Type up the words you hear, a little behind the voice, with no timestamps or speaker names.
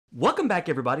Welcome back,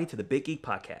 everybody, to the BitGeek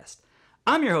podcast.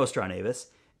 I'm your host, Ron Avis,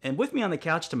 and with me on the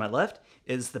couch to my left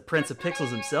is the Prince of Pixels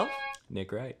himself,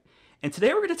 Nick Wright. And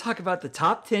today we're going to talk about the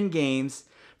top 10 games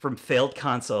from failed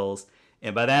consoles,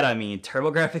 and by that I mean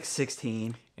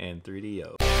TurboGrafx-16 and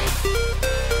 3DO.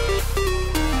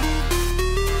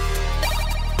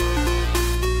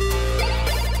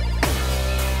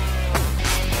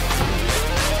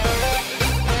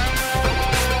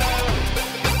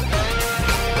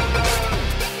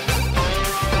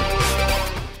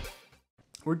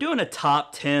 We're doing a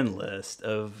top 10 list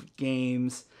of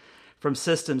games from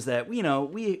systems that,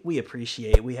 we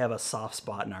appreciate, we have a soft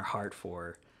spot in our heart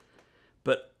for,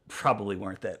 but probably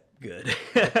weren't that good.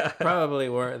 Probably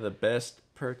weren't the best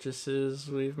purchases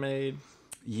we've made.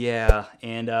 Yeah,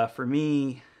 and for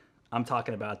me, I'm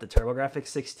talking about the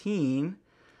TurboGrafx-16,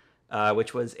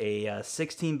 which was a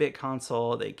 16-bit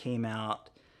console that came out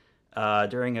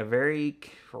during a very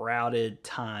crowded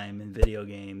time in video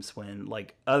games when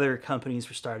other companies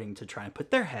were starting to try and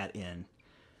put their hat in.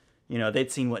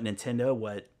 They'd seen what Nintendo,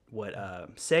 what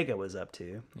Sega was up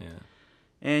to. Yeah.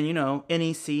 And,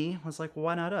 NEC was like, well,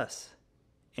 why not us?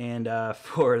 And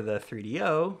for the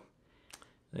 3DO...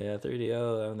 Yeah,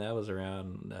 3DO, that was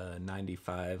around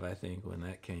 95, I think, when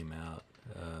that came out.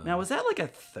 Now, was that like a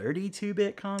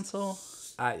 32-bit console?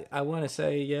 I want to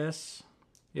say yes.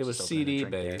 It was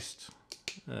CD-based.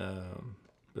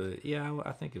 But yeah,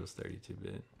 I think it was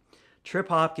 32-bit.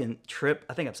 I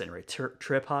think I'm saying it right,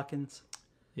 Trip Hawkins?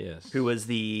 Yes. Who was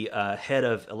the head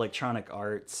of Electronic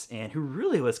Arts, and who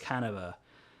really was kind of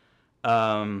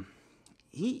a...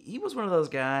 He was one of those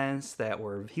guys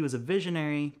he was a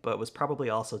visionary, but was probably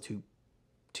also too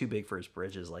big for his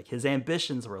britches. Like, his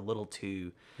ambitions were a little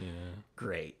too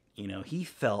great. He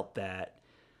felt that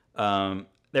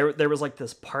there was like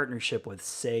this partnership with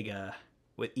Sega,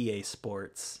 with EA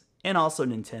Sports, and also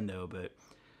Nintendo. But,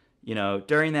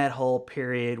 during that whole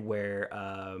period where...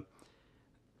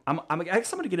 I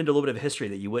guess I'm going to get into a little bit of history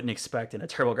that you wouldn't expect in a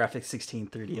TurboGrafx-16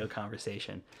 3DO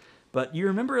conversation. But you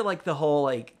remember the whole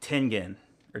Tengen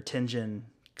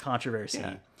controversy?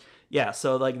 Yeah,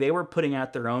 so they were putting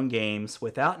out their own games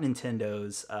without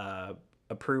Nintendo's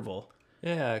approval.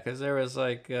 Yeah, because there was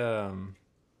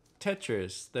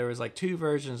Tetris. There was two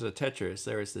versions of Tetris.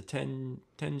 There was the Tengen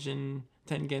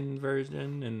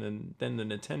version and then the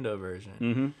Nintendo version.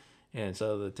 Mm-hmm. And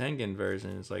so the Tengen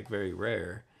version is very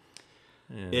rare.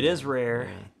 And, it is rare,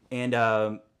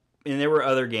 yeah. And there were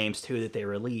other games too that they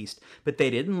released, but they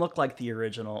didn't look like the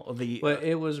original. Well,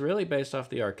 it was really based off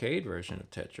the arcade version of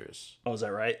Tetris. Oh, is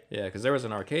that right? Yeah, because there was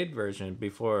an arcade version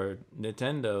before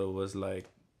Nintendo was like,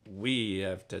 we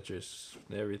have Tetris.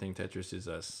 Everything Tetris is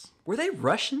us. Were they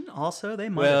Russian also? They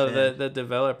might have been. Well, the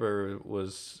developer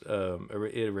was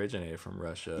it originated from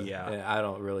Russia. Yeah, and I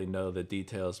don't really know the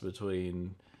details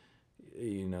between,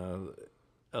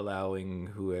 allowing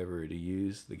whoever to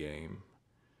use the game.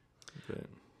 But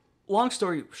long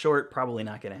story short, probably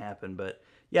not going to happen. But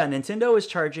yeah, Nintendo was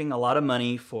charging a lot of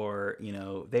money for,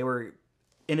 they were,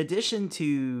 in addition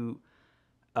to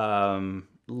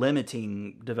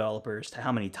limiting developers to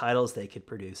how many titles they could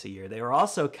produce a year, they were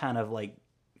also kind of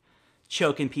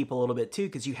choking people a little bit too,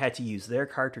 because you had to use their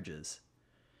cartridges.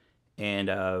 And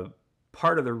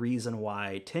part of the reason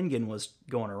why Tengen was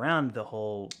going around the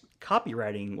whole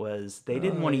copywriting was they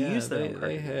didn't want to use their own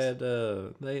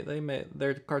cartridges. They made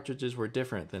their cartridges were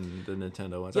different than the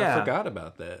Nintendo ones. Yeah. I forgot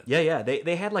about that. Yeah.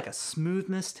 They had a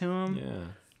smoothness to them. Yeah.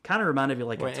 Kind of reminded me of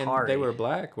Atari. And they were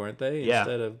black, weren't they? Yeah.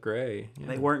 Instead of gray. Yeah.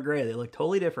 They weren't gray. They looked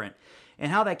totally different.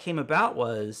 And how that came about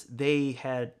was they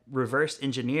had reverse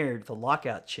engineered the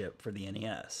lockout chip for the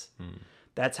NES.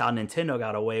 That's how Nintendo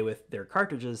got away with their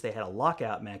cartridges. They had a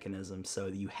lockout mechanism, so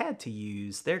you had to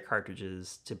use their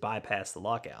cartridges to bypass the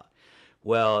lockout.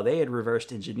 Well, they had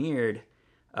reversed engineered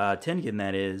Tengen,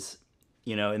 that is,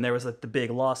 and there was the big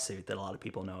lawsuit that a lot of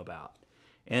people know about.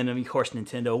 And of course,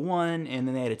 Nintendo won, and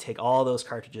then they had to take all those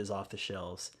cartridges off the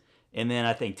shelves. And then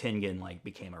I think Tengen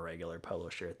became a regular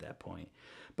publisher at that point.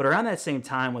 But around that same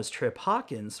time was Trip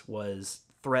Hawkins was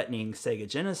threatening Sega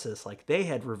Genesis, they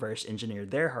had reverse engineered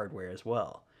their hardware as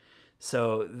well.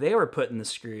 So they were putting the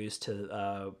screws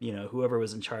to, whoever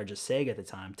was in charge of Sega at the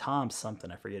time, Tom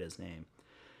something, I forget his name.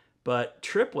 But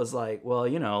Trip was like, well,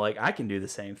 I can do the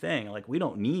same thing. We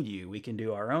don't need you. We can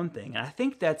do our own thing. And I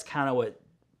think that's kind of what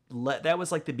that was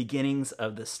the beginnings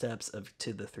of the steps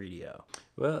to the 3DO.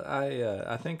 Well,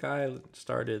 I think I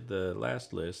started the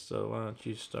last list, so why don't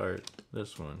you start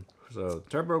this one? So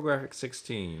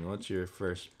TurboGrafx-16, what's your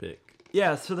first pick?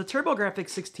 Yeah, so the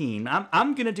TurboGrafx-16,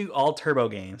 I'm gonna do all Turbo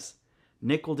games.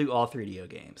 Nick will do all 3DO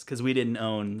games because we didn't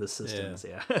own the systems.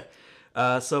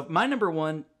 Yeah. So my number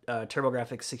one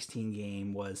TurboGrafx-16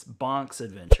 game was Bonk's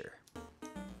Adventure.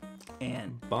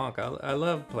 And Bonk, I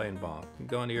love playing Bonk.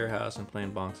 Going to your house and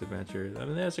playing Bonk's Adventure. I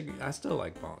mean, I still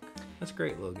like Bonk. That's a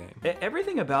great little game.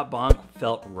 Everything about Bonk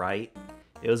felt right.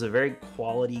 It was a very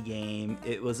quality game.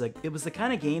 It was the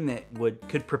kind of game that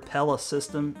could propel a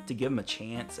system to give them a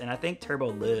chance. And I think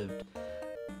Turbo lived,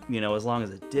 as long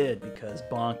as it did, because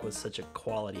Bonk was such a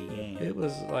quality game. It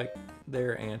was like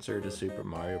their answer to Super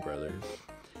Mario Brothers.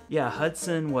 Yeah,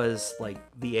 Hudson was like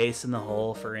the ace in the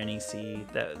hole for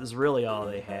NEC. That was really all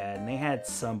they had, and they had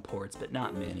some ports, but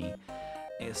not many.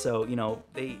 And so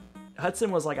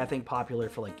Hudson was like, I think, popular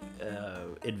for like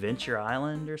Adventure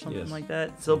Island or something like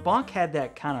that. So Bonk had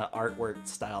that kind of artwork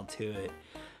style to it,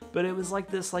 but it was like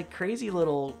this like crazy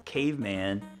little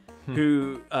caveman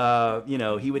who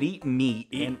he would eat meat.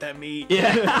 Eat that meat.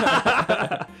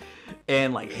 Yeah.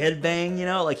 And like headbang,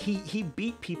 like he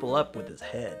beat people up with his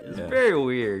head. It was very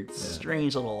weird,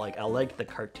 strange little like. I liked the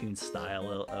cartoon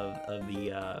style of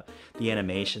the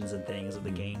animations and things of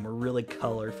the game were really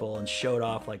colorful and showed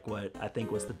off like what I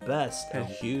think was the best. Had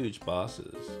huge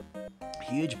bosses.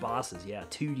 Huge bosses, yeah,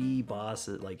 2D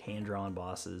bosses, like hand drawn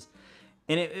bosses,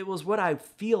 and it was what I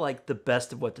feel like the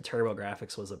best of what the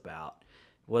TurboGrafx was about.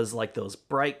 Was like those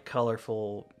bright,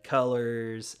 colorful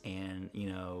colors and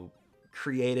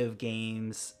creative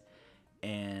games,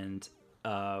 and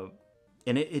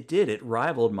it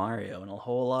rivaled Mario in a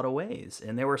whole lot of ways.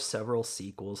 And there were several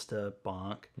sequels to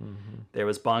Bonk. Mm-hmm. There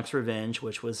was Bonk's Revenge,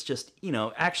 which was just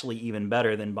actually even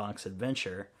better than Bonk's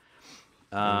Adventure.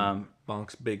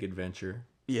 Bonk's Big Adventure.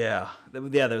 Yeah, there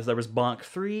was Bonk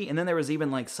 3, and then there was even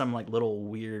like some like little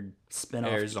weird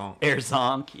spin-off. Air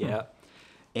Zonk, yeah.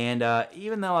 And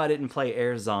even though I didn't play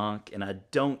Air Zonk, and I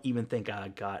don't even think I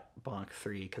got Bonk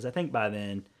 3, because I think by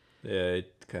then... Yeah,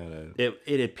 it kind of...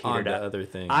 It had petered out. Other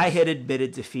things. I had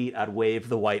admitted defeat. I'd wave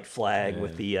the white flag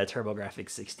with the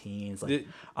TurboGrafx-16. It's like,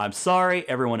 I'm sorry,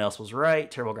 everyone else was right.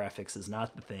 TurboGrafx is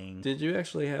not the thing. Did you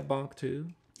actually have Bonk 2?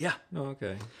 Yeah. Oh,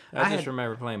 okay. I just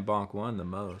remember playing Bonk 1 the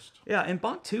most. Yeah, and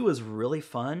Bonk 2 was really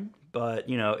fun, but,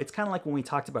 it's kind of like when we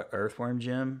talked about Earthworm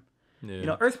Jim.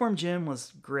 Yeah. Earthworm Jim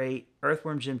was great.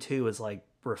 Earthworm Jim 2 was like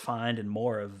refined and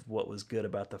more of what was good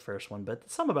about the first one, but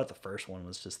some about the first one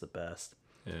was just the best.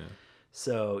 Yeah.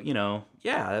 So,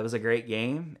 that was a great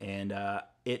game, and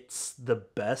it's the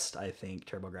best, I think,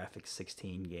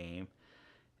 TurboGrafx-16 game.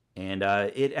 And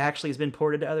it actually has been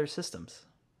ported to other systems.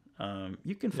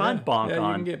 You can find Bonk on... on...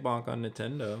 you can get Bonk on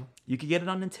Nintendo. You could get it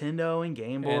on Nintendo and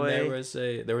Game Boy.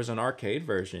 And there was an arcade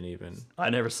version even.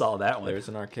 I never saw that one. There's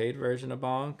an arcade version of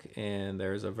Bonk, and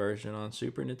there's a version on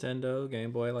Super Nintendo,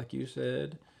 Game Boy, like you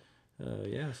said.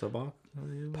 So Bonk...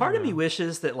 Part of me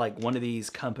wishes that like one of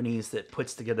these companies that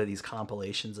puts together these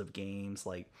compilations of games,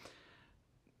 like...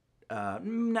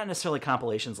 not necessarily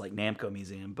compilations like Namco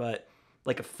Museum, but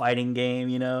like a fighting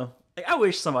game, Like, I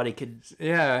wish somebody could...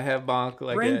 Yeah, have Bonk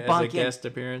like as a guest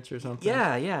appearance or something.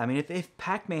 Yeah. I mean, if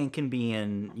Pac-Man can be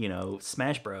in,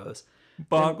 Smash Bros.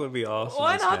 Bonk would be awesome.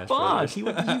 Why not Bonk? He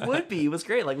would be. He was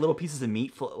great. Like little pieces of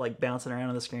meat like bouncing around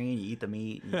on the screen. You eat the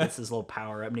meat, and he gets this little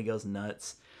power up, and he goes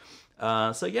nuts.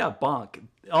 Bonk.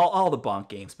 All the Bonk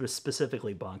games, but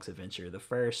specifically Bonk's Adventure, the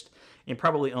first and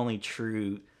probably only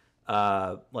true,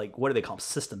 like what do they call them?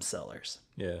 System sellers.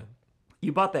 Yeah.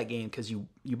 You bought that game because you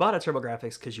bought a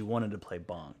TurboGrafx because you wanted to play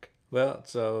Bonk. Well,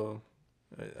 so...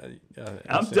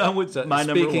 I'm done with my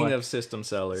number one. Speaking of system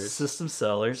sellers. System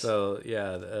sellers. So,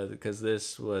 because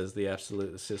this was the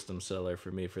absolute system seller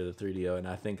for me for the 3DO, and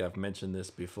I think I've mentioned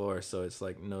this before, so it's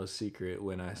like no secret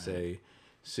when I say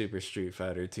Super Street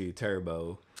Fighter 2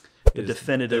 Turbo. The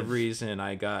definitive... the reason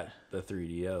I got the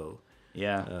 3DO.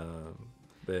 Yeah.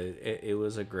 But it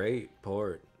was a great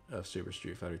port of Super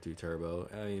Street Fighter 2 Turbo.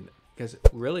 I mean... Because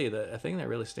really, the thing that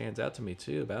really stands out to me,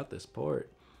 too, about this port,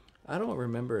 I don't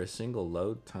remember a single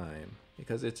load time.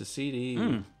 Because it's a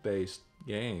CD-based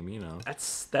game,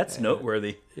 That's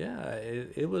noteworthy. Yeah,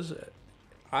 it was,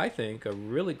 I think, a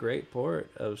really great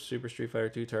port of Super Street Fighter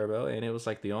 2 Turbo. And it was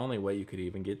like the only way you could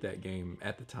even get that game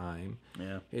at the time.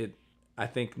 Yeah. I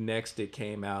think next it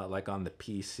came out like on the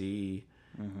PC,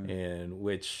 and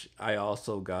which I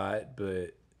also got,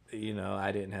 but...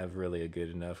 I didn't have really a good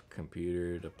enough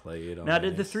computer to play it on. Now,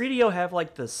 did the 3DO have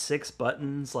like the 6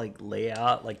 buttons like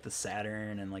layout, like the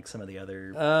Saturn and like some of the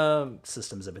other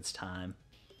systems of its time?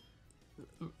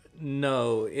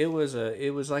 No, it was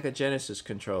like a Genesis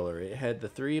controller. It had the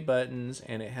 3 buttons,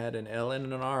 and it had an L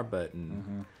and an R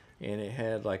button. And it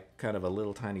had like kind of a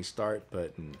little tiny start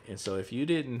button. And so if you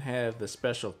didn't have the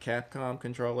special Capcom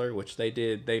controller, which they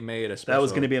did, they made a special... That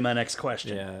was going to be my next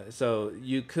question. Yeah, so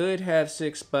you could have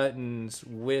 6 buttons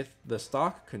with the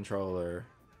stock controller,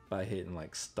 by hitting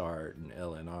like start and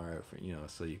L and R, for,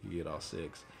 so you could get all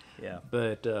 6. Yeah.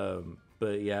 But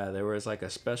yeah, there was like a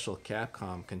special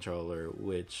Capcom controller,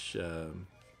 which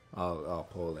I'll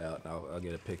pull it out and I'll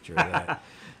get a picture of that.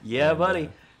 Yeah, and, buddy.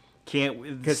 Can't,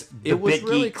 because it was BitGeek's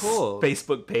really cool.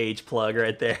 Facebook page plug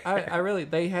right there. I really,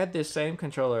 they had this same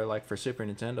controller like for Super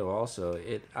Nintendo also.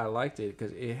 I liked it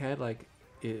because it had like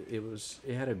it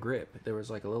had a grip. There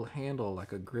was like a little handle,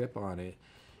 like a grip on it,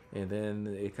 and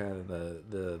then it kind of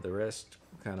the rest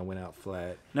kind of went out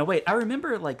flat. Now wait, I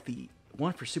remember like the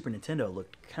one for Super Nintendo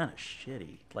looked kind of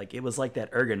shitty. Like it was like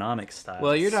that ergonomic style.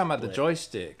 Well, you're talking about the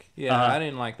joystick. Yeah, I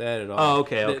didn't like that at all. Oh,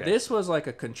 okay. This was like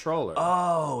a controller.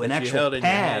 Oh, an actual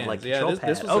pad, like control pad.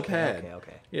 This was a pad.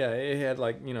 Okay. Yeah, it had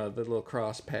like the little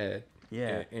cross pad.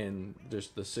 Yeah, and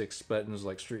just the 6 buttons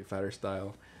like Street Fighter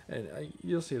style. And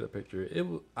you'll see the picture.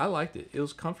 I liked it. It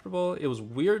was comfortable. It was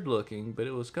weird looking, but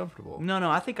it was comfortable. No,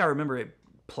 I think I remember it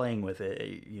playing with it,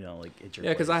 like at your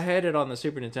place. Because I had it on the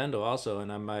Super Nintendo also,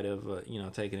 and I might have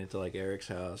taken it to like Eric's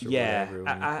house or whatever.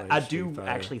 I do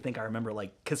actually think I remember,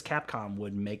 like, because Capcom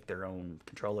would make their own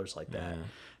controllers like that. Yeah.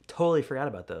 Totally forgot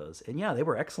about those. And yeah, they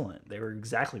were excellent. They were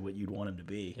exactly what you'd want them to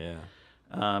be.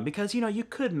 Yeah. Because you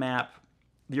could map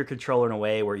your controller in a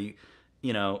way where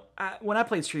when I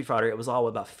played Street Fighter, it was all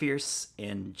about fierce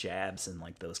and jabs and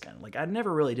like those kind of, like, I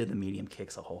never really did the medium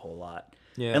kicks a whole lot.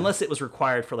 Yeah. Unless it was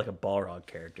required for like a Balrog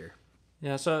character.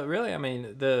 Yeah, so really, I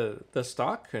mean, the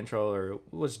stock controller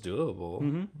was doable.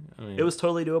 Mm-hmm. I mean, it was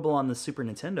totally doable on the Super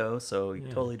Nintendo, so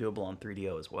totally doable on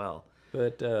 3DO as well.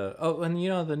 But and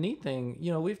the neat thing,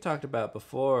 we've talked about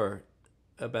before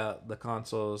about the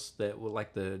consoles that were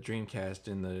like the Dreamcast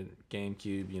and the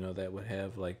GameCube, that would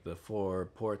have like the 4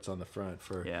 ports on the front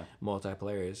for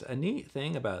multiplayer. A neat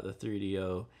thing about the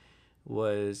 3DO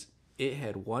was it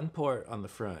had 1 port on the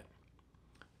front.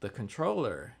 The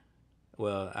controller,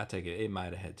 well, I take it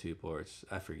might have had 2 ports.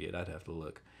 I forget. I'd have to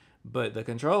look. But the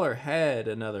controller had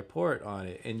another port on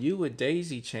it, and you would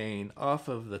daisy chain off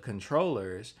of the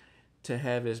controllers to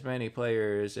have as many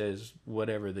players as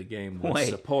whatever the game would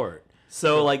support.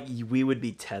 So, like, we would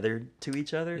be tethered to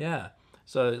each other? Yeah.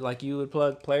 So, like, you would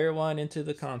plug player 1 into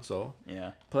the console.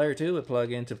 Yeah. Player 2 would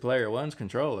plug into player 1's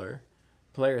controller.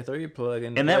 Player 3 would plug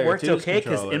into and player 2's that worked okay,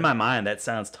 because controller. in my mind, that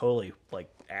sounds totally,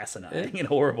 like, asinine and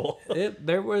horrible.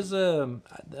 There was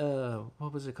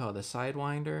what was it called? The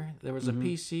Sidewinder? There was a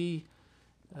PC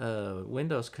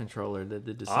Windows controller that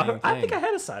did the same thing. I think I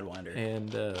had a Sidewinder.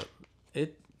 And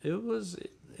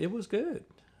it was good.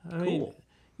 I mean,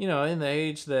 in the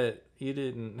age that you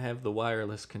didn't have the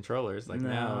wireless controllers like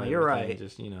now. You're right.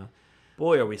 Just,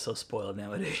 Boy, are we so spoiled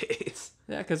nowadays.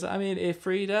 Yeah, because, I mean, it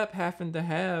freed up having to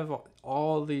have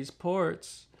all these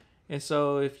ports. And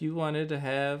so if you wanted to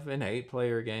have an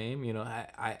 8-player game,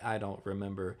 I don't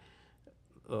remember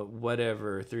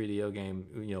whatever 3DO game,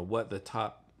 what the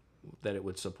top that it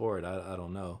would support. I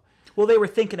don't know. Well, they were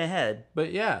thinking ahead.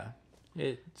 But yeah.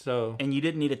 And you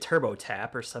didn't need a turbo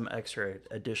tap or some extra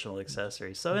additional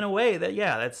accessory. So in a way,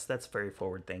 that's very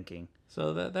forward thinking.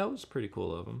 So that was pretty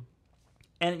cool of them.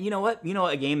 And you know what?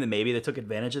 A game that maybe they took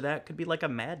advantage of that could be like a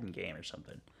Madden game or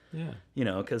something. Yeah.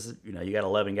 Because you got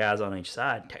 11 guys on each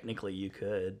side. Technically, you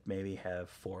could maybe have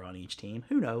 4 on each team.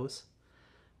 Who knows?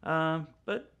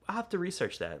 But I'll have to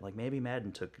research that. Like, maybe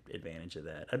Madden took advantage of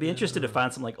that. I'd be interested to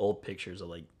find some like old pictures of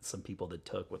like some people that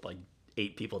took with like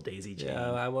 8 people daisy chain.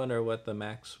 Yeah, I wonder what the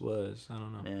max was. I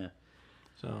don't know. Yeah.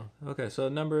 So, okay, so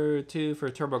number 2 for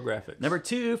TurboGrafx. Number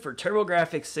 2 for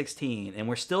TurboGrafx-16, and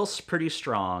we're still pretty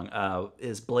strong,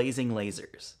 is Blazing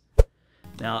Lasers.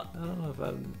 Now, I don't know if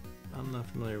I'm not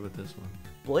familiar with this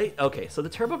one. Okay, so the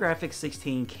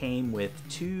TurboGrafx-16 came with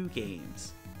 2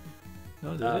 games.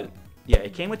 Oh, did it? Yeah,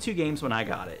 it came with 2 games when I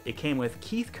got it. It came with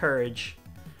Keith Courage,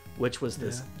 which was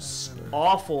this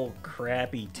awful,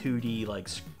 crappy 2D like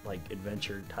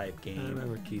adventure type game. I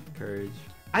remember Keith Courage.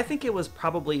 I think it was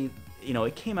probably,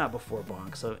 it came out before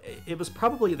Bonk, so it was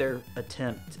probably their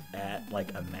attempt at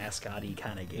like a mascot-y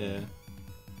kind of game. Yeah.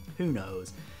 Who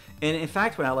knows? And in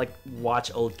fact, when I like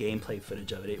watch old gameplay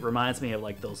footage of it, it reminds me of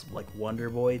like those like Wonder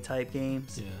Boy type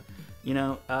games. Yeah.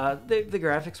 The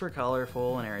graphics were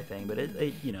colorful and everything, but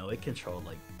it controlled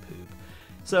like poop.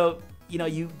 So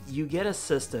you get a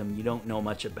system you don't know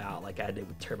much about, like I did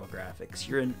with TurboGrafx.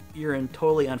 You're in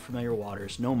totally unfamiliar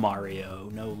waters. No Mario,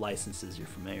 no licenses you're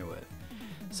familiar with.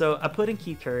 So I put in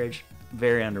Keith Courage,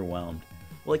 very underwhelmed.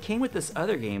 Well, it came with this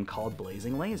other game called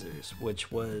Blazing Lasers,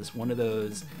 which was one of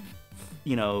those,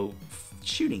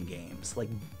 shooting games, like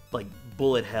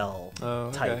bullet hell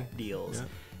type deals. Yeah.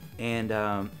 And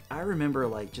I remember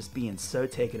like just being so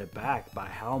taken aback by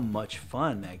how much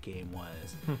fun that game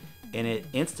was. And it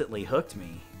instantly hooked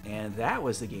me. And that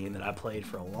was the game that I played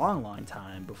for a long, long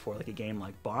time before like a game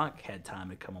like Bonk had time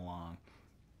to come along.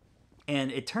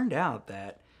 And it turned out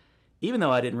that even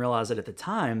though I didn't realize it at the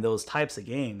time, those types of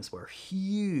games were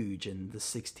huge in the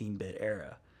 16-bit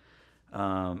era.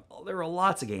 There were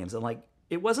lots of games, and like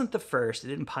it wasn't the first. It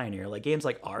didn't pioneer like games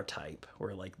like R-Type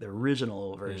were like the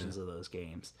original versions of those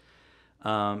games.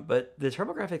 But the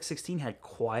TurboGrafx-16 had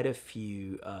quite a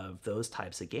few of those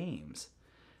types of games.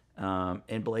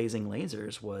 And Blazing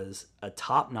Lasers was a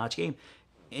top-notch game.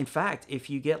 In fact, if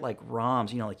you get like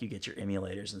ROMs, like you get your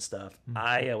emulators and stuff,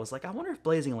 I was like, I wonder if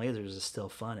Blazing Lasers is still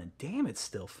fun. And damn, it's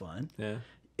still fun. Yeah.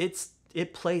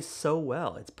 It plays so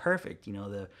well. It's perfect.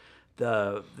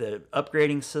 The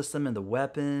upgrading system and the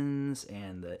weapons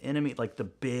and the enemy, like the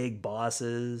big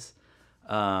bosses.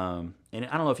 And I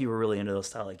don't know if you were really into those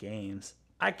style of games.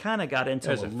 I kind of got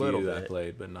into them a little bit. I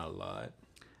played, but not a lot.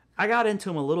 I got into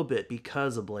them a little bit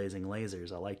because of Blazing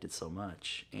Lasers. I liked it so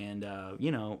much. And,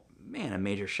 man, a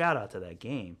major shout out to that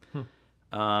game.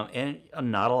 And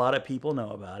not a lot of people know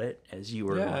about it, as you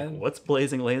were like, what's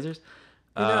Blazing Lasers?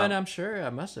 And I'm sure I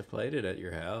must have played it at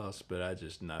your house, but I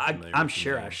just not familiar I'm with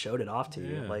sure the name. I showed it off to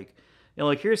you. Yeah.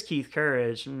 Like here's Keith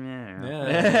Courage.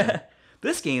 Yeah.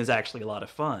 This game is actually a lot of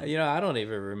fun. I don't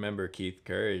even remember Keith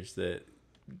Courage that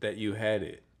you had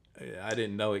it. I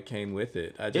didn't know it came with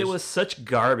it. It was such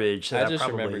garbage that I just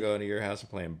remember going to your house and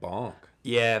playing Bonk.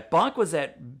 Yeah, Bonk was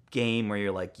that game where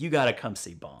you're like, you got to come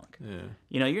see Bonk.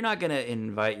 Yeah. You're not going to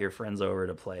invite your friends over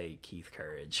to play Keith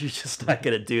Courage. You're just not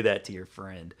going to do that to your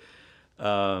friend.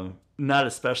 Not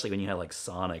especially when you had like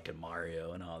Sonic and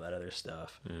Mario and all that other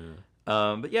stuff. Yeah.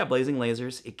 But yeah, Blazing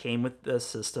Lasers, it came with the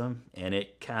system, and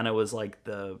it kind of was like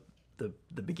the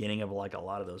beginning of like a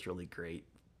lot of those really great,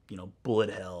 bullet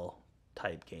hell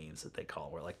type games that they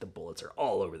call, where like the bullets are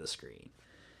all over the screen.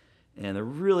 And they're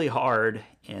really hard,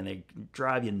 and they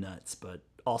drive you nuts, but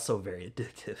also very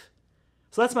addictive.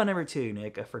 So that's my number 2,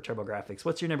 Nick, for TurboGrafx.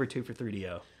 What's your number 2 for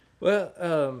 3DO?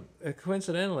 Well,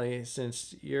 coincidentally,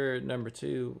 since your number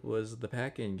 2 was the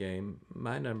Pac-In game,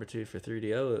 my number 2 for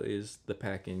 3DO is the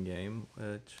Pac-In game,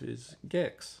 which is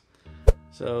Gex.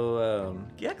 So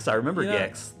Gex, I remember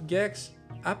Gex. Gex,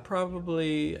 I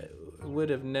probably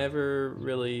would have never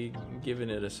really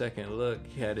given it a second look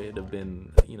had it have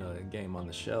been, a game on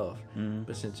the shelf.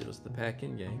 But since it was the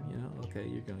Pac-In game, okay,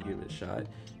 you're gonna give it a shot.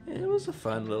 And it was a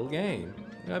fun little game.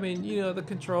 I mean, the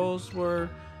controls were,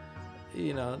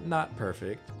 not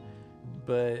perfect,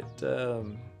 but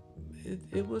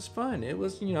it was fun. It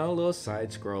was, a little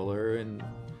side scroller, and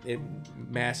it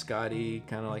mascot-y,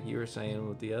 kind of like you were saying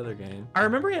with the other game. I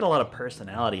remember he had a lot of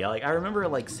personality. I remember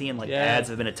seeing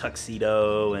ads of him in a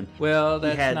tuxedo, and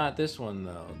that's not this one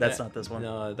though. That's not this one.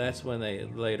 No, that's when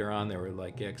later on there were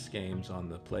like X games on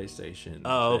the PlayStation.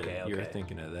 Oh, okay. You're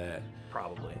thinking of that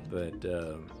Probably.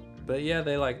 But yeah,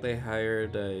 they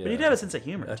hired but he'd have a sense of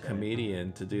humor. A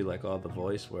comedian to do like all the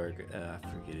voice work. I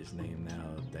forget his name now,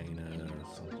 Dana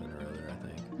or something or other, I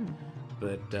think.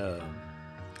 But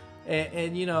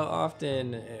and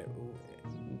often,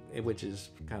 which is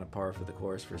kind of par for the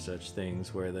course for such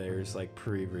things, where there's like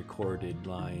pre-recorded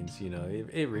lines,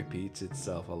 it repeats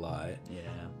itself a lot. Yeah.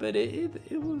 But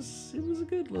it was a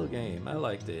good little game. I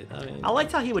liked it. I mean, I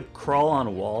liked how he would crawl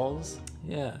on walls.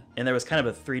 Yeah. And there was kind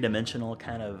of a 3-dimensional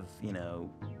kind of,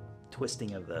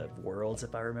 twisting of the worlds,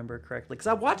 if I remember correctly. Because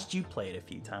I watched you play it a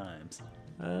few times.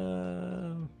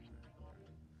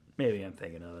 Maybe I'm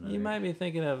thinking of another. You might be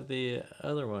thinking of the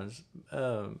other ones.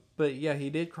 But yeah, he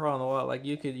did crawl on the wall. Like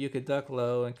you could duck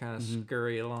low and kind of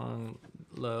scurry along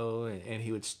low, and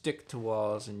he would stick to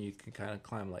walls, and you could kind of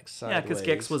climb like sideways. Yeah, because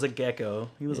Gex was a gecko.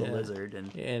 He was a lizard,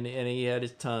 and he had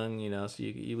his tongue, so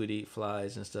you would eat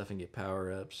flies and stuff and get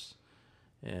power-ups.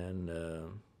 And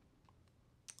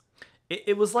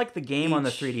it was like the game on the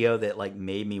 3DO that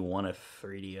made me want a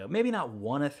 3DO. Maybe not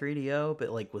want a 3DO,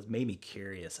 but made me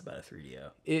curious about a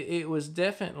 3DO. It was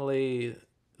definitely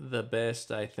the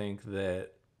best, I think,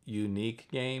 that unique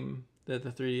game that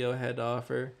the 3DO had to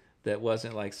offer. That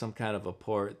wasn't like some kind of a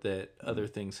port that other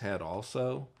things had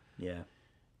also. Yeah.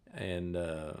 And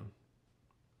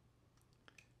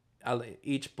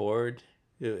each board,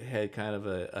 it had kind of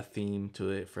a theme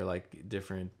to it for like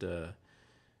different kind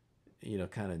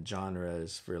of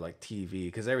genres for like TV,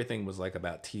 because everything was like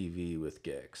about TV with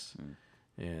Gex.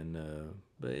 And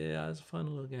but yeah, it was a fun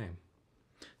little game.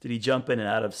 Did he jump in and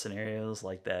out of scenarios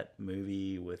like that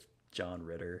movie with John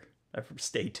Ritter from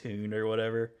Stay Tuned or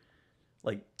whatever?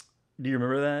 Do you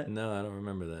remember that? No, I don't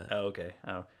remember that. Oh, okay.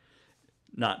 Oh,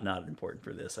 not important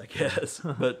for this, I guess.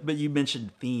 but you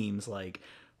mentioned themes,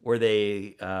 were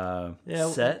they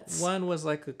sets? One was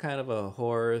like a kind of a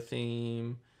horror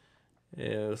theme,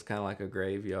 It was kind of like a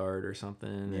graveyard or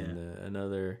something, Yeah. and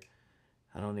another.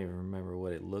 I don't even remember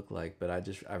what it looked like, but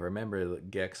I remember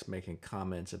Gex making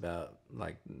comments about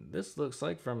like this looks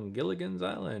like from Gilligan's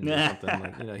Island or something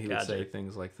like he would say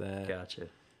things like that. Gotcha.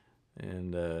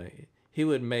 And he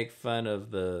would make fun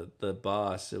of the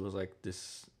boss. It was like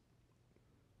this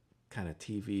kind of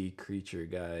TV creature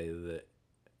guy that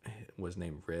was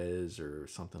named Rez or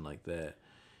something like that.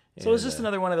 So it was just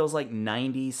another one of those like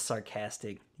 90s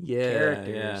sarcastic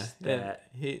characters that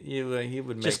he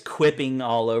would make, just quipping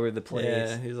all over the place.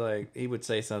 Yeah, he's like he would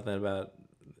say something about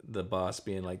the boss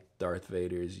being like Darth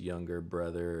Vader's younger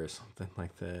brother or something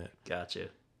like that. Gotcha.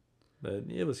 But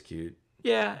it was cute.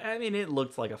 Yeah, I mean it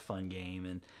looked like a fun game,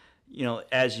 and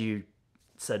as you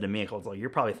said to me, I was like, you're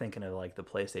probably thinking of like the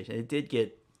PlayStation. It did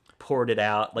get ported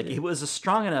out. Like it was a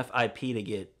strong enough IP to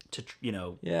get to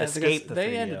escape the 3DO.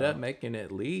 They ended up making at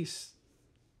least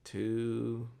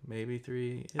 2, maybe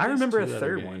 3. I remember a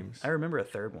third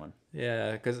one.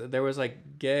 Yeah, because there was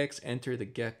like Gex, Enter the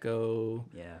Gecko.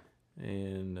 Yeah,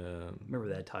 and remember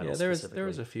that title. Yeah, there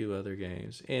was a few other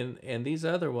games, and these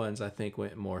other ones I think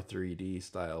went more 3D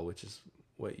style, which is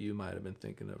what you might have been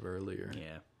thinking of earlier.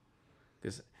 Yeah,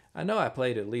 because I know I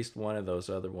played at least one of those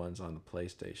other ones on the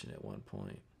PlayStation at one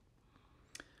point.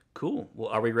 Cool. Well,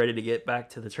 are we ready to get back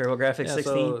to the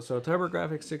TurboGrafx-16? So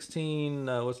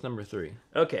TurboGrafx-16, what's number 3?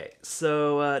 Okay,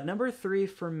 so number 3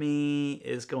 for me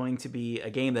is going to be a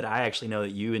game that I actually know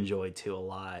that you enjoyed too a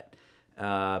lot.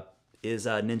 Is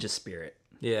Ninja Spirit.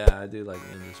 Yeah, I do like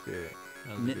Ninja Spirit.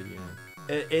 That was a good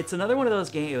game. It's another one of those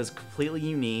games. It was completely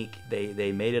unique.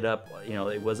 They made it up.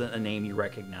 It wasn't a name you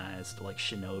recognized like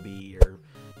Shinobi or.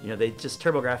 They just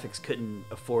TurboGrafx couldn't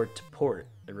afford to port,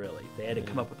 really. They had to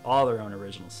come up with all their own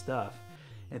original stuff.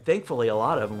 And thankfully, a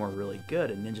lot of them were really good,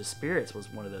 and Ninja Spirits was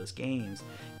one of those games.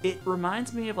 It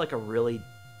reminds me of like a really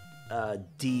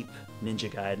deep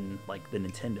Ninja Gaiden, like the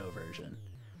Nintendo version.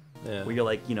 Yeah. Where you're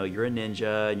like, you're a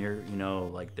ninja, and you're,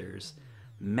 like there's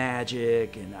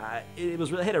magic, and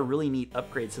it had a really neat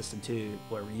upgrade system too,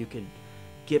 where you could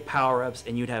get power-ups,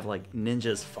 and you'd have like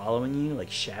ninjas following you, like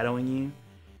shadowing you.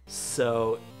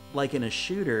 So, like in a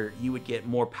shooter, you would get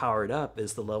more powered up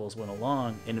as the levels went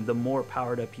along, and the more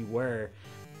powered up you were,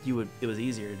 it was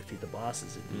easier to defeat the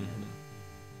bosses at the end.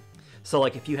 So,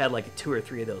 like if you had like 2 or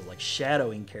 3 of those like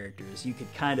shadowing characters, you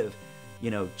could kind of,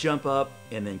 jump up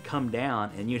and then come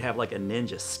down, and you'd have like a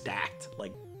ninja stacked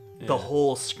like the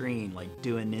whole screen, like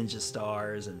doing ninja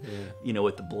stars and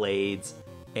with the blades.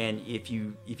 And if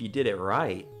you did it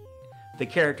right, the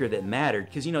character that mattered,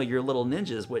 because your little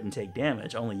ninjas wouldn't take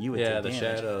damage, only you would take damage. The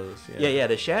shadows.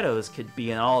 The shadows could be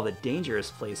in all the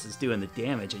dangerous places doing the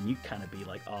damage, and you'd kind of be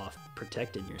like off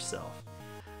protecting yourself.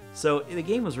 So the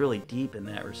game was really deep in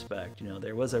that respect.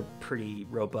 There was a pretty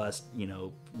robust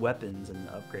weapons and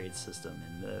upgrade system,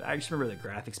 and I just remember the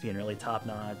graphics being really top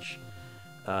notch.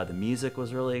 The music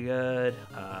was really good.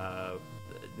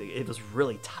 It was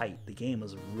really tight. The game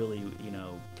was really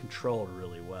controlled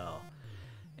really well.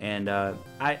 And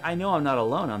I know I'm not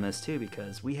alone on this, too,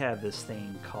 because we have this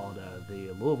thing called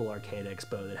the Louisville Arcade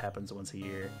Expo that happens once a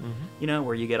year,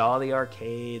 where you get all the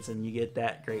arcades and you get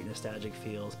that great nostalgic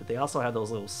feels. But they also have those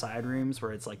little side rooms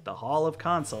where it's like the Hall of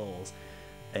Consoles.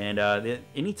 And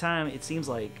anytime it seems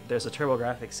like there's a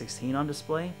TurboGrafx-16 on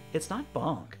display, it's not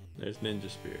Bonk. There's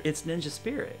Ninja Spirit. It's Ninja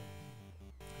Spirit.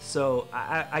 So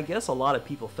I guess a lot of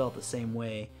people felt the same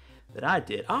way that I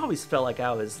did. I always felt like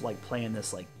I was like playing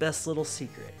this like best little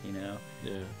secret,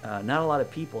 Yeah. Not a lot of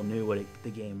people knew what the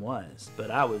game was, but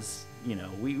I was,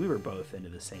 we were both into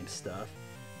the same stuff.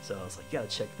 So I was like, you gotta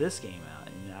check this game out.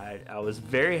 And I was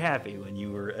very happy when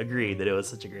you agreed that it was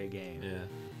such a great game.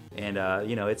 Yeah. And,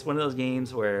 it's one of those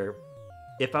games where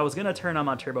if I was gonna turn on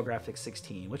my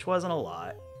TurboGrafx-16, which wasn't a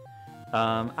lot,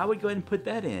 I would go ahead and put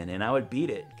that in and I would beat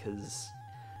it because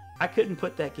I couldn't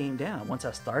put that game down. Once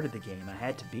I started the game, I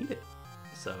had to beat it.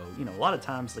 So, a lot of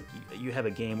times, like you have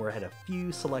a game where it had a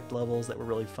few select levels that were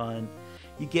really fun.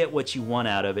 You get what you want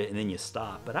out of it, and then you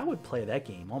stop. But I would play that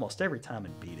game almost every time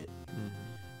and beat it.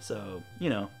 So,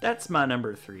 that's my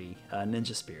number 3,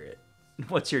 Ninja Spirit.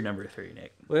 What's your number 3,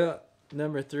 Nick? Well,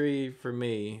 number 3 for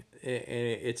me, and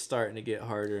it's starting to get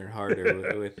harder and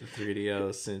harder with the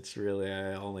 3DO since really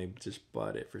I only just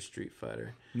bought it for Street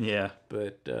Fighter. Yeah.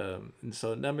 But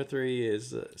so number 3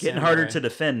 is getting harder to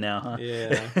defend now, huh?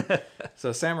 Yeah.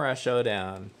 So Samurai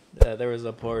Showdown, there was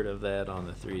a port of that on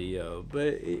the 3DO, but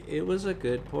it was a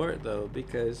good port though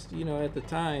because at the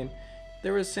time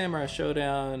there was Samurai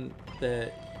Showdown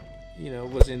that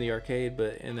was in the arcade,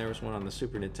 and there was one on the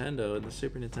Super Nintendo, and the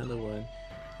Super Nintendo one.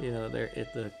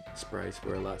 The sprites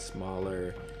were a lot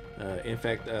smaller. In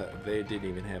fact, they didn't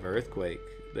even have Earthquake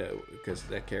because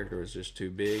that character was just too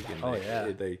big,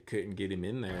 and they couldn't get him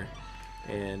in there.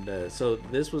 And so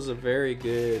this was a very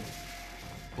good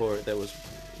port that was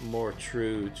more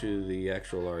true to the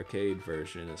actual arcade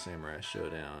version of Samurai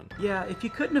Showdown. Yeah, if you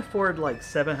couldn't afford like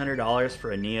 $700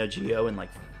 for a Neo Geo and like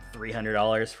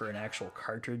 $300 for an actual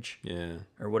cartridge,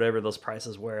 or whatever those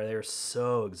prices were, they were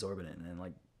so exorbitant and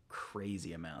like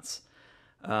crazy amounts.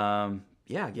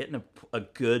 Getting a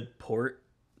good port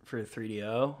for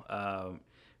 3DO.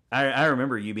 I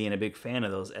remember you being a big fan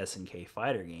of those SNK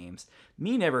fighter games.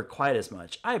 Me, never quite as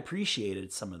much. I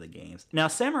appreciated some of the games. Now,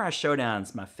 Samurai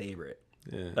Showdown's my favorite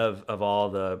of all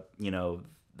the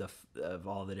of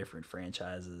all the different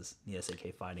franchises, the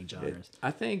SNK fighting genres.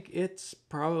 I think it's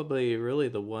probably really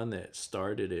the one that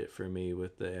started it for me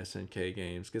with the SNK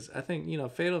games, because I think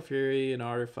Fatal Fury and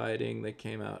Art of Fighting, they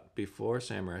came out before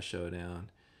Samurai Showdown.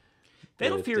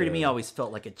 Fatal Fury to me always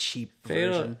felt like a cheap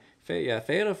version.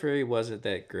 Fatal Fury wasn't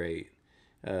that great.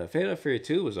 Fatal Fury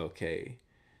 2 was okay.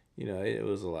 It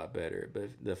was a lot better. But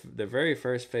the very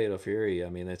first Fatal Fury, I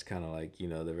mean, that's kind of like,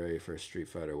 the very first Street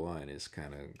Fighter 1 is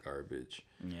kind of garbage.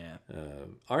 Yeah.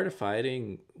 Art of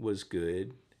Fighting was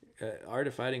good. Art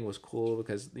of Fighting was cool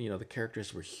because, the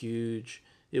characters were huge.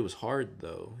 It was hard,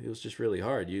 though. It was just really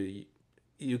hard.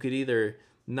 You could either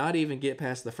not even get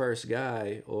past the first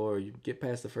guy, or you get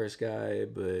past the first guy,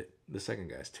 but the second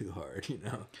guy's too hard,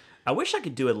 I wish I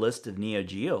could do a list of Neo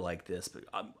Geo like this, but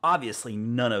obviously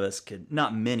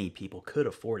not many people could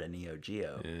afford a Neo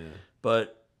Geo. Yeah.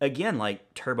 But again,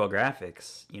 like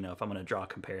TurboGrafx, if I'm going to draw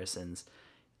comparisons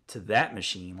to that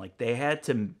machine, like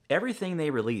everything they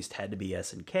released had to be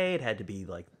SNK, it had to be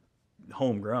like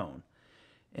homegrown.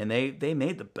 And they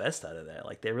made the best out of that.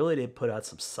 Like, they really did put out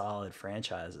some solid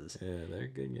franchises. Yeah, they're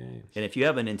good games. And if you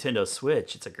have a Nintendo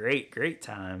Switch, it's a great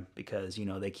time because,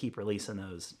 they keep releasing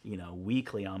those,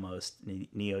 weekly almost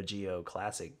Neo Geo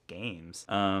classic games.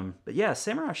 But yeah,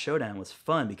 Samurai Showdown was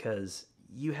fun because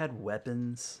you had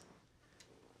weapons.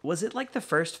 Was it like the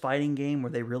first fighting game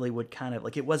where they really would kind of,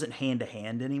 like, it wasn't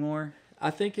hand-to-hand anymore?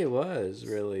 I think it was,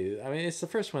 really. I mean, it's the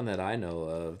first one that I know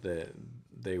of that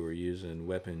they were using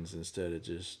weapons instead of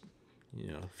just,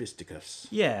 fisticuffs.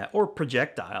 Yeah, or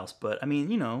projectiles. But, I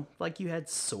mean, like you had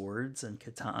swords and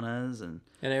katanas. And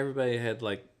everybody had,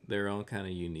 like, their own kind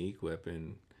of unique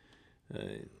weapon.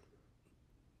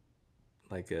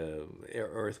 Like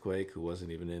Earthquake, who wasn't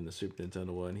even in the Super Nintendo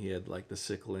one, he had, like, the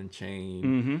sickle and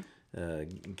chain.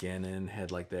 Mm-hmm. Genin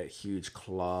had, like, that huge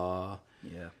claw.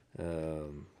 Yeah.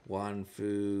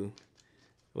 Wanfu.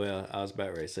 Well, I was about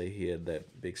ready to say he had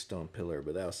that big stone pillar,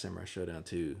 but that was Samurai Showdown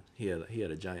 2. He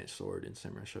had a giant sword in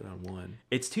Samurai Showdown 1.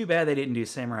 It's too bad they didn't do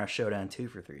Samurai Showdown 2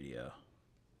 for 3DO.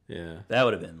 Yeah. That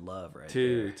would have been love right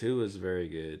there. 2 was very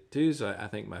good. 2's, I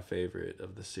think, my favorite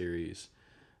of the series.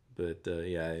 But,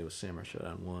 it was Samurai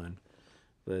Showdown 1.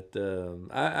 But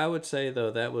I would say,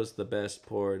 though, that was the best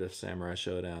port of Samurai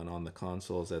Showdown on the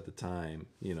consoles at the time,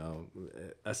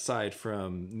 aside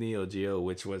from Neo Geo,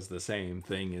 which was the same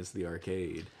thing as the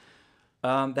arcade.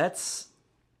 That's,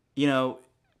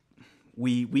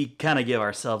 we kind of give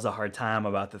ourselves a hard time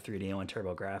about the 3DO and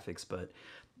TurboGrafx, but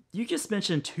you just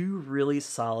mentioned 2 really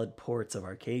solid ports of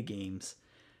arcade games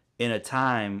in a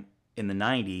time in the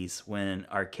 90s when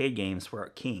arcade games were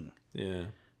king.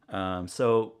 Yeah.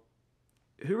 So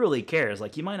who really cares?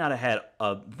 Like, you might not have had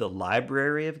the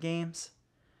library of games,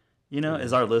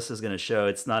 as our list is going to show.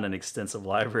 It's not an extensive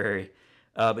library,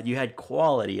 but you had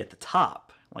quality at the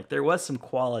top. Like, there was some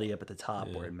quality up at the top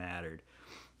where it mattered.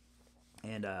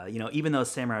 And, even though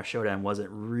Samurai Showdown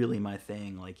wasn't really my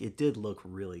thing, like, it did look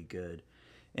really good.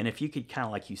 And if you could kind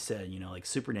of, like you said, like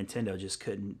Super Nintendo just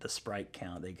couldn't, the sprite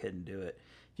count, they couldn't do it.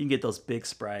 If you can get those big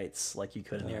sprites like you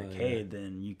could in the arcade,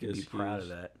 then you could be proud of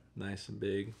that. Nice and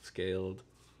big, scaled.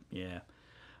 Yeah.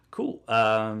 Cool.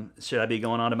 Should I be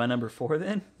going on to my number 4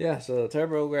 then? Yeah, so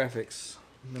TurboGrafx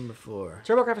number 4.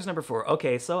 TurboGrafx number 4.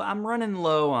 Okay, so I'm running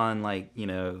low on, like,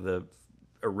 the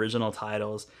original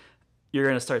titles. You're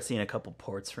going to start seeing a couple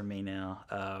ports from me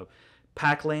now.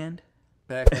 Pac-Land.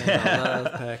 Pac-Land. I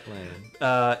love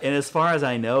Pac-Land. And as far as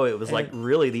I know, it was like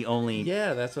really the only...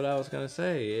 Yeah, that's what I was going to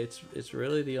say. It's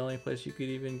really the only place you could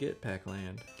even get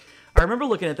Pac-Land. I remember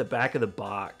looking at the back of the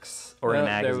box or in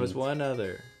magazines. There was one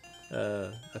other.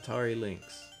 Atari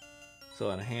Lynx. So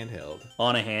on a handheld.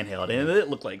 And it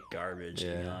looked like garbage,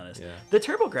 to be honest. Yeah. The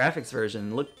TurboGrafx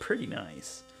version looked pretty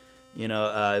nice. It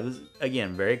was,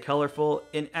 again, very colorful.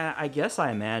 And I guess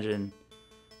I imagine,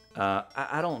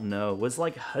 I don't know, was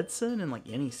like Hudson and like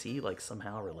NEC like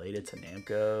somehow related to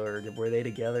Namco, or were they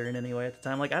together in any way at the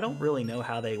time? Like, I don't really know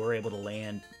how they were able to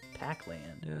land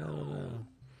Pac-Land. Yeah, I don't know.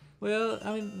 Well,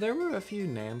 I mean, there were a few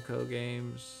Namco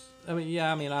games. I mean,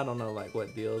 yeah, I mean, I don't know like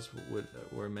what deals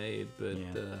were made, but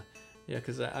yeah,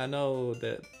 because I know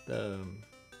that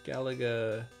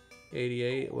Galaga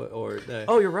 88 or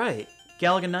oh, you're right,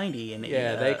 Galaga 90, and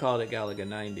yeah, they called it Galaga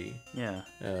 90. Yeah,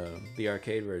 the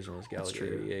arcade version was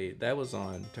Galaga 88. That was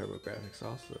on TurboGrafx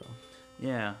also.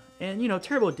 Yeah, and you know,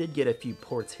 Turbo did get a few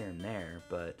ports here and there,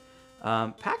 but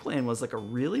Pac-Land was like a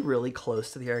really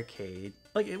close to the arcade.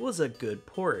 Like, it was a good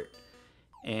port.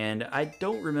 And I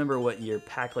don't remember what year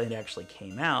Pac-Land actually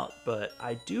came out, but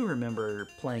I do remember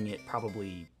playing it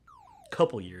probably a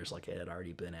couple years like it had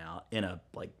already been out in a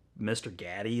like Mr.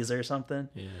 Gaddy's or something.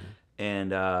 Yeah.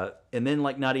 And then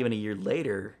like not even a year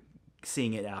later,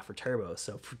 seeing it out for Turbo.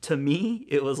 So to me,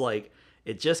 it was like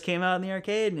it just came out in the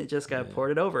arcade and it just got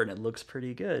ported over and it looks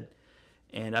pretty good.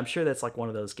 And I'm sure that's like one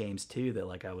of those games too that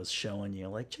like I was showing you,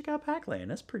 like, check out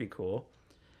Pac-Land, that's pretty cool.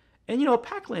 And you know,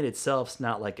 Pac-Land itself's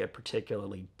not like a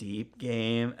particularly deep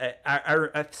game.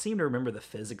 I seem to remember the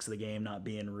physics of the game not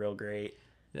being real great.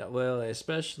 Yeah, well,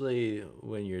 especially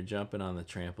when you're jumping on the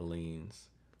trampolines,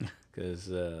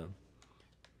 because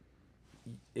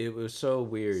it was so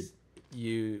weird.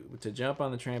 To jump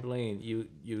on the trampoline,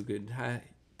 you could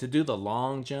to do the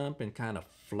long jump and kind of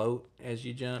float as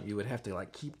you jump. You would have to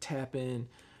like keep tapping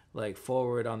like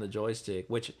forward on the joystick,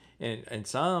 which and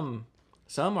some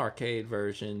arcade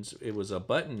versions, it was a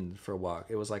button for walk.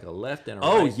 It was like a left and a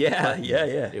right. Oh, yeah, button.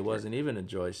 Yeah. It wasn't even a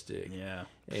joystick. Yeah.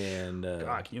 And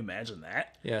God, can you imagine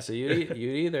that? Yeah, so you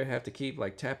either have to keep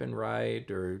like tapping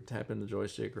right or tapping the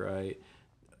joystick right.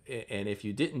 And if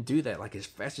you didn't do that like as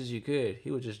fast as you could, he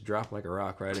would just drop like a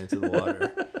rock right into the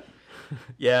water.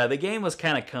 Yeah, the game was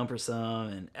kind of cumbersome,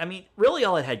 and I mean, really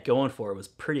all it had going for it was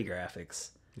pretty graphics.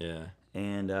 Yeah.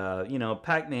 And you know,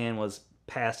 Pac-Man was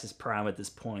past his prime at this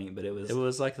point, but it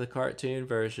was like the cartoon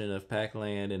version of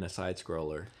Pac-Land in a side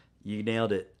scroller. You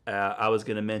nailed it. I was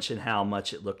going to mention how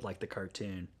much it looked like the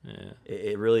cartoon. Yeah,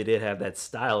 it really did have that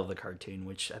style of the cartoon,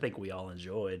 which I think we all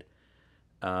enjoyed.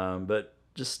 But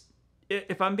just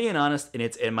if I'm being honest, and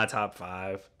it's in my top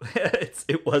 5,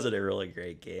 it wasn't a really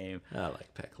great game. I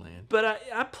like Pac-Land, but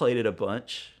I played it a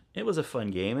bunch. It was a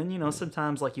fun game, and you know,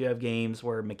 sometimes like you have games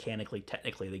where mechanically,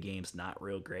 technically, the game's not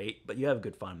real great, but you have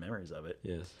good fond memories of it.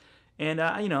 Yes. And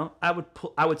you know, I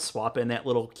would swap in that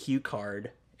little cue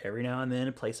card every now and then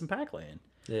and play some Pac-Land.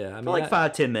 Yeah, I mean, for like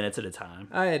 5-10 minutes at a time.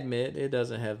 I admit it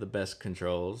doesn't have the best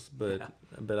controls, but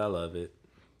I love it.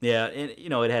 Yeah, and you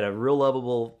know, it had a real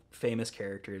lovable, famous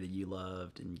character that you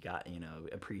loved and you got, you know,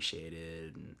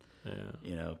 appreciated, and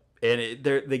you know, and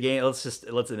the game. Let's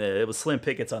admit it was slim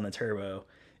pickets on the Turbo.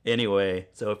 Anyway,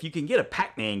 so if you can get a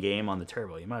Pac-Man game on the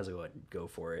Turbo, you might as well go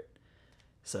for it.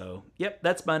 So, yep,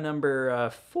 that's my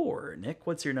number 4. Nick,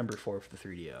 what's your number 4 for the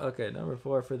 3DO? Okay, number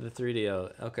 4 for the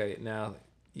 3DO. Okay, now,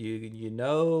 you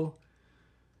know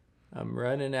I'm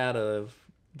running out of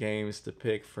games to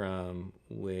pick from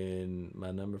when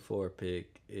my number 4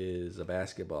 pick is a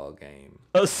basketball game.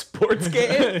 A sports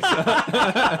game?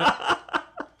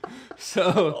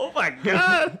 So, oh my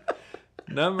God.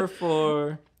 Number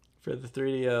 4... for the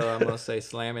 3DO, I'm going to say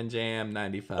Slam and Jam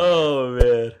 95. Oh,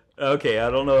 man. Okay, I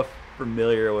don't know if I'm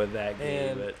familiar with that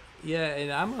game, but... Yeah,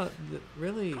 and I'm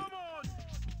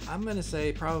going to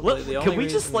say probably the only Can we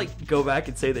just, like, go back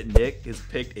and say that Nick has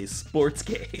picked a sports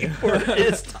game for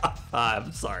his top 5?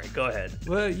 I'm sorry, go ahead.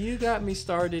 Well, you got me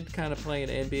started kind of playing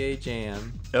NBA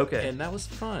Jam. Okay. And that was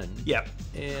fun. Yep.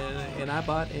 And I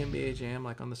bought NBA Jam,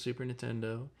 like, on the Super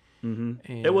Nintendo.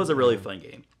 Mm-hmm. And, it was a really fun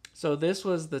game. So this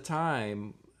was the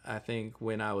time... I think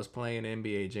when I was playing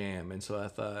NBA Jam, and so I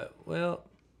thought, well,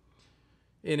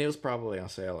 and it was probably on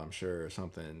sale, I'm sure, or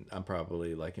something. I'm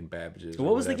probably like in Babbage's.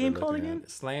 What was the game called again?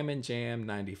 Slam and Jam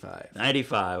 95.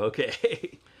 95,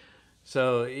 okay.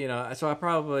 So, you know, so I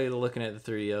probably looking at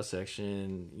the 3DO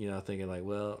section, you know, thinking like,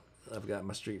 well, I've got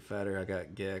my Street Fighter, I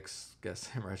got Gex, got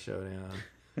Samurai Showdown.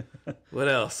 What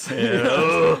else?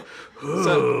 Yeah.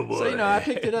 So you know, I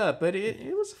picked it up, but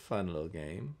it was a fun little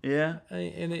game. Yeah,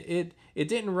 and it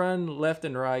didn't run left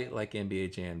and right like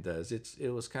NBA Jam does. It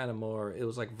was kind of more. It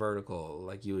was like vertical,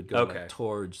 like you would go like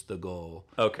towards the goal.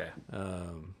 Okay.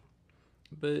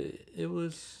 But it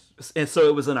was, and so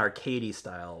it was an arcadey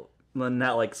style,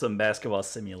 not like some basketball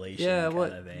simulation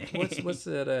kind of thing. What's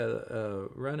that?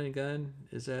 Run and Gun?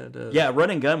 Is that? Yeah, Run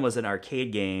and Gun was an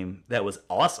arcade game that was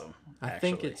awesome. I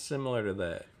think it's similar to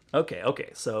that.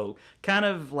 Okay. So kind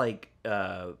of like,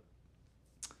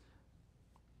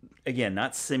 again,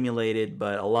 not simulated,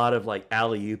 but a lot of like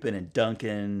alley-ooping and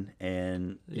dunking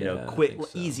and, you know, quick,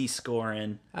 easy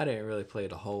scoring. I didn't really play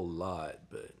it a whole lot,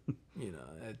 but, you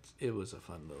know, it was a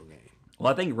fun little game.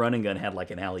 Well, I think Run and Gun had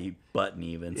like an alley button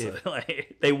even, so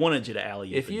like, they wanted you to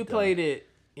alley. If you played it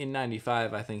in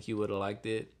 '95, I think you would have liked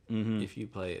it. Mm-hmm. If you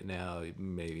play it now,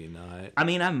 maybe not. I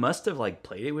mean, I must have like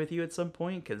played it with you at some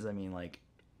point because I mean, like,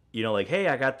 you know, like, hey,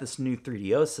 I got this new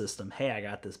 3DO system. Hey, I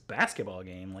got this basketball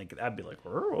game. Like, I'd be like,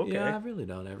 oh, okay. Yeah, I really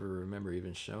don't ever remember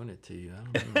even showing it to you.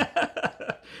 I don't know.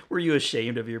 Were you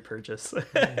ashamed of your purchase?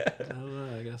 I don't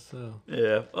know. I guess so.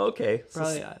 Yeah. Okay.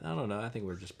 Probably. So, I don't know. I think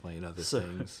we're just playing other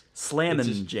things. Slam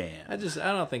and Jam. I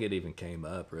don't think it even came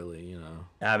up really. You know.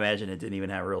 I imagine it didn't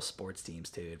even have real sports teams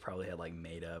too. It probably had like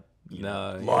made up.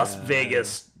 Las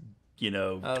Vegas.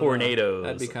 Tornadoes.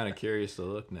 I'd be kind of curious to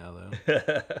look now,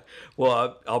 though.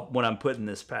 Well, when I'm putting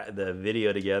the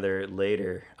video together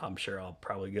later, I'm sure I'll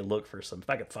probably go look for some. If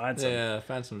I could find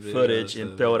some footage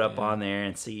and throw it up on there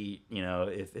and see,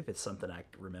 if it's something I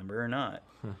remember or not.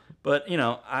 But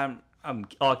I'm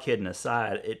all kidding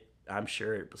aside. I'm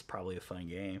sure it was probably a fun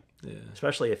game. Yeah.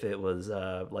 Especially if it was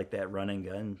like that run and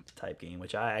gun type game,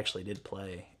 which I actually did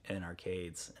play in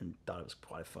arcades and thought it was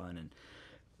quite fun. And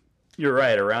you're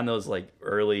right. Around those like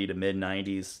early to mid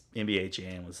 '90s, NBA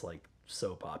Jam was like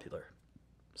so popular.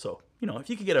 So if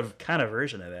you could get a kind of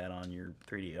version of that on your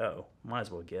 3DO, might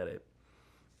as well get it.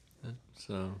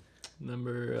 So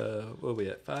number what are we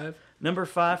at 5? Number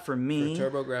 5 for me. For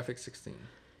TurboGrafx-16.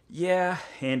 Yeah,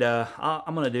 and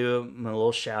I'm gonna do a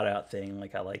little shout out thing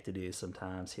like I like to do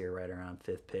sometimes here, right around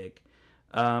 5th pick.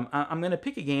 I'm gonna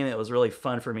pick a game that was really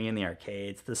fun for me in the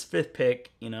arcades. This 5th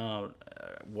pick,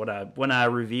 when I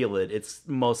reveal it, it's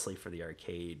mostly for the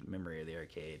arcade memory of the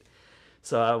arcade.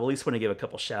 So I at least want to give a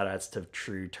couple shout outs to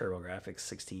true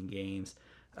TurboGrafx-16 games.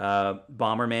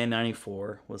 Bomberman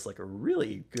 94 was like a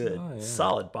really good,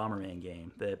 solid Bomberman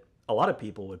game that a lot of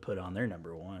people would put on their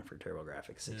number 1 for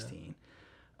TurboGrafx-16.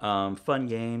 Yeah. Fun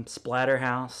game.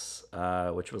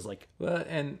 Splatterhouse, which was like... Well,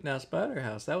 and now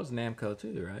Splatterhouse, that was Namco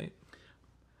too, right?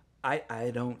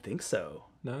 I don't think so.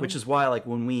 No? Which is why, like,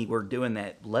 when we were doing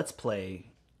that Let's Play,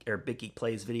 or BitGeek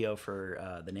Plays video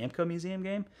for the Namco Museum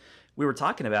game, we were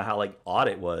talking about how, like, odd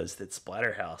it was that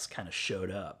Splatterhouse kind of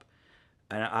showed up.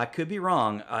 And I could be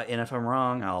wrong, and if I'm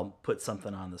wrong, I'll put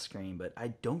something on the screen, but I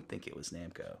don't think it was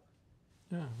Namco.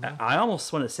 Yeah, well, I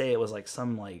almost want to say it was like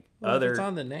some other. If it's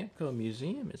on the Namco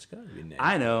Museum, it's got to be Namco.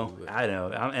 I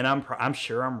know, and I'm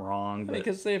sure I'm wrong.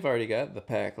 Because they've already got the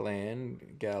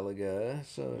Pac-Land, Galaga,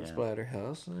 so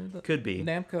Splatterhouse. Could be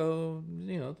Namco.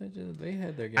 They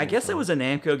had their game. I guess it was a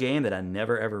Namco game that I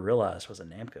never ever realized was a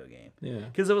Namco game. Yeah,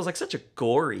 because it was like such a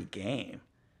gory game.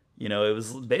 It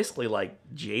was basically like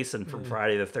Jason from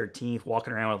Friday the 13th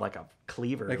walking around with like a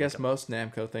cleaver. I guess most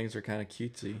Namco things are kind of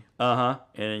cutesy.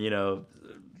 And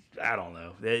I don't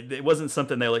know. It wasn't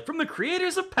something they're like, from the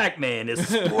creators of Pac-Man is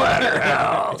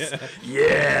Splatterhouse.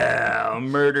 Yeah,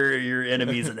 murder your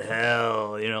enemies in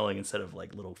hell. Like instead of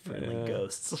like little friendly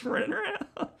ghosts running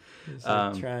around. It's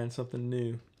like trying something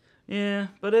new. Yeah,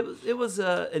 but it was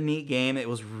a neat game. It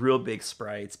was real big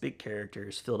sprites, big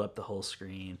characters, filled up the whole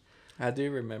screen. I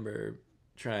do remember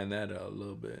trying that out a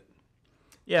little bit.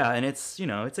 Yeah, and it's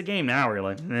it's a game now where you're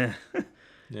like, eh.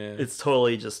 Yeah. It's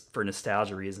totally just for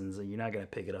nostalgia reasons, and you're not gonna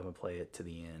pick it up and play it to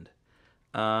the end.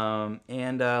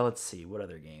 And let's see, what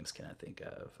other games can I think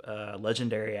of?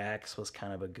 Legendary Axe was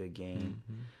kind of a good game.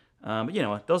 Mm-hmm.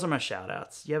 But those are my shout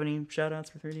outs. Do you have any shout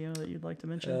outs for 3DO that you'd like to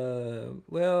mention?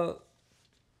 Well,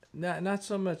 not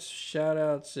so much shout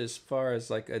outs as far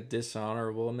as like a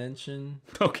dishonorable mention.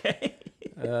 Okay.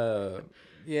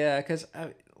 Yeah, because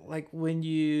when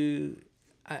you're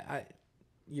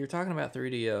talking about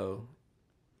 3DO,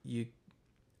 you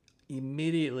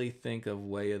immediately think of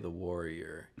Way of the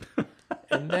Warrior,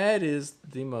 and that is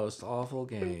the most awful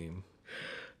game.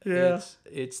 Yeah,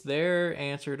 it's their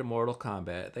answer to Mortal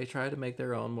Kombat. They tried to make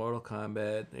their own Mortal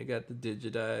Kombat. They got the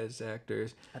digitized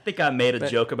actors. I think I made a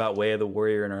joke about Way of the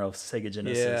Warrior in our Sega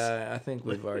Genesis. Yeah, I think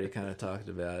we've already kind of talked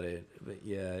about it, but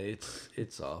yeah,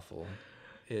 it's awful.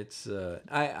 It's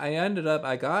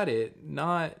I got it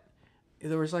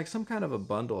there was like some kind of a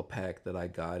bundle pack that I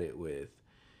got it with,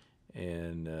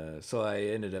 and so I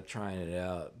ended up trying it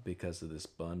out because of this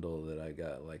bundle that I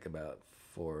got, like about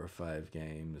 4 or 5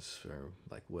 games for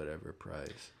like whatever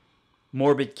price.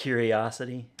 Morbid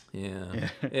curiosity. Yeah.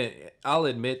 I'll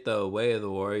admit though, Way of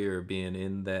the Warrior being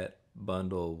in that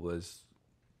bundle was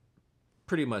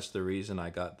pretty much the reason I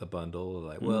got the bundle.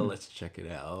 Like, well, let's check it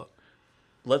out.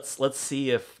 Let's see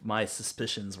if my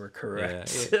suspicions were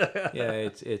correct. Yeah,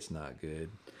 it's not good.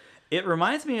 It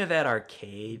reminds me of that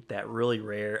arcade, that really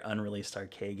rare unreleased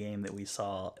arcade game that we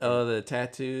saw. Oh, the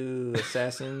Tattoo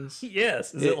Assassins?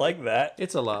 Yes, is it like that?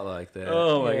 It's a lot like that.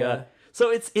 Oh my god.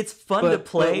 So it's fun to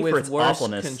play for its worse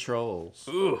awfulness. Controls.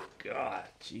 Ooh, god,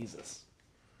 Jesus.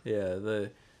 Yeah,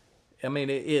 I mean,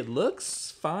 it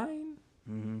looks fine.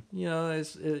 Mm-hmm. You know,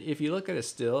 if you look at it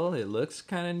still, it looks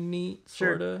kind of neat,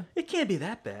 sort of. It can't be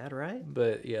that bad, right?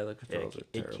 But yeah, the controls are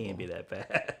It terrible. can't be that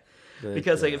bad. But,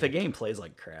 Because like, if a game plays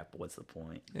like crap, what's the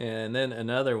point? And then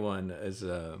another one is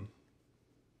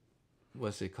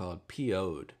what's it called?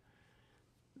 PO'd.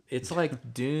 It's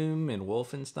like Doom and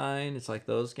Wolfenstein. It's like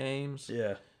those games.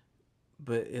 Yeah.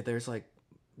 But there's like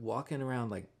walking around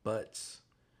like butts.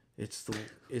 It's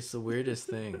the weirdest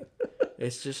thing.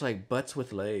 It's just like butts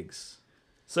with legs.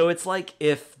 So it's like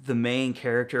if the main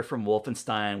character from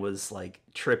Wolfenstein was like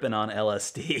tripping on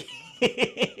LSD.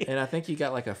 And I think you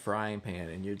got like a frying pan,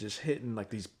 and you're just hitting like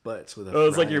these butts with a. Oh,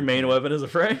 it's like your main weapon is a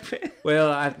frying pan.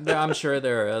 Well, I'm sure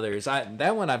there are others.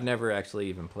 That one I've never actually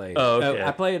even played. Oh, okay.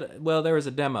 I played. Well, there was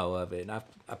a demo of it, and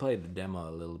I played the demo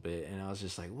a little bit, and I was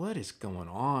just like, "What is going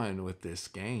on with this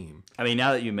game?" I mean,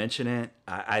 now that you mention it,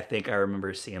 I think I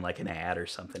remember seeing like an ad or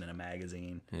something in a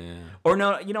magazine. Yeah. Or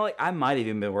no, you know, like I might have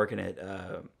even been working at.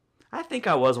 I think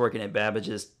I was working at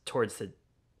Babbage's towards the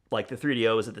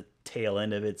 3DO was at the tail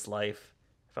end of its life.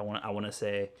 If I want to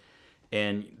say,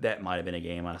 and that might have been a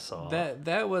game I saw.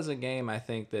 That was a game, I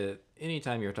think, that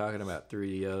anytime you're talking about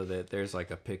 3DO, that there's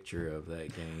like a picture of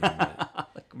that game.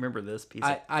 Remember this piece of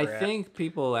crap. I think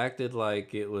people acted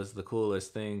like it was the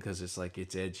coolest thing because it's like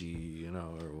it's edgy, you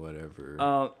know, or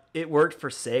whatever. It worked for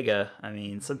Sega. I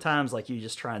mean, sometimes like you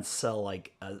just try and sell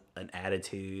like an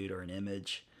attitude or an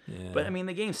image. Yeah. But I mean,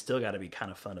 the game's still got to be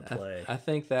kind of fun to play. I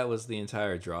think that was the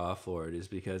entire draw for it, is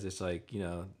because it's like, you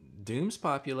know, Doom's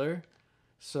popular,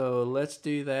 so let's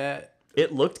do that.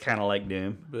 It looked kind of like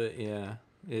Doom. But yeah,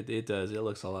 it does. It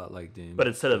looks a lot like Doom. But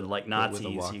instead of like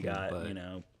Nazis, you got, butt. you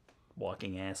know,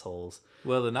 walking assholes.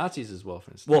 Well, the Nazis is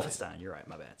Wolfenstein. Wolfenstein, you're right,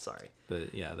 my bad, sorry.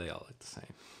 But yeah, they all look the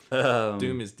same.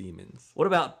 Doom is demons. What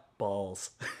about Balls?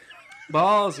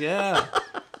 Balls, yeah.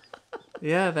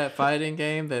 Yeah, that fighting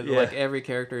game that like every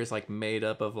character is like made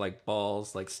up of like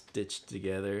balls like stitched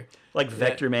together. Like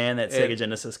Vector Man, that Sega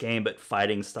Genesis game, but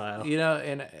fighting style. You know,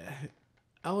 and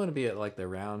I want to be at like the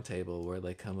round table where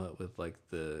they come up with like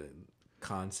the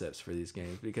concepts for these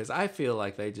games, because I feel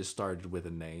like they just started with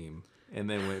a name and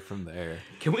then went from there.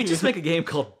 Can we just make a game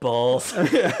called Balls?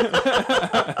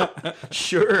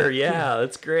 Sure, yeah,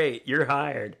 that's great. You're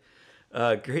hired.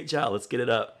 Great job. Let's get it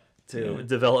up to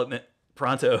development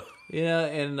pronto. You know,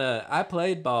 and I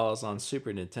played Balls on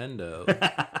Super Nintendo,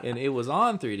 and it was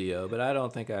on 3DO, but I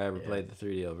don't think I ever played the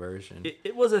 3DO version.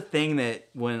 It was a thing that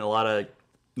when a lot of,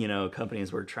 you know,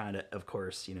 companies were trying to, of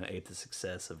course, you know, ape the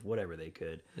success of whatever they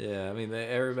could. Yeah, I mean,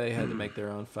 everybody had to make their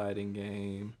own fighting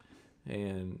game,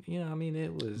 and, you know, I mean,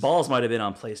 it was... Balls might have been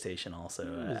on PlayStation also.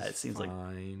 It seems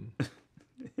fine.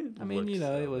 I mean, you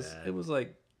know, it was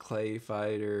like Clay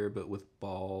Fighter, but with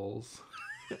balls.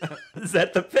 Is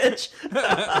that the pitch?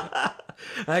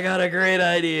 I got a great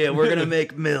idea. We're going to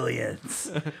make millions.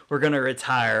 We're going to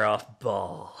retire off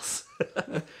Balls.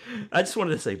 I just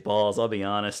wanted to say Balls, I'll be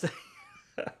honest,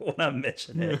 when I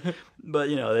mention it. But,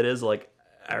 you know, it is like,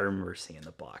 I remember seeing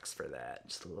the box for that.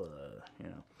 Just, you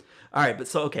know. All right, but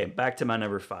so, okay, back to my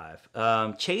number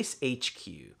 5. Chase HQ,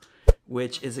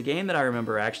 which is a game that I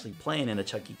remember actually playing in a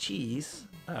Chuck E. Cheese.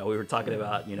 We were talking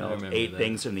about, you know, 8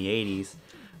 things from the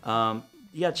 80s.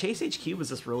 Yeah, Chase HQ was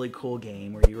this really cool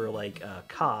game where you were like a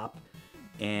cop,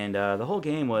 and the whole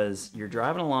game was you're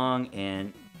driving along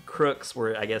and crooks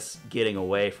were, I guess, getting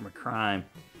away from a crime,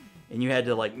 and you had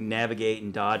to like navigate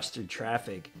and dodge through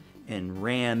traffic and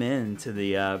ram into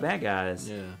the bad guys.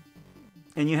 Yeah.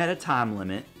 And you had a time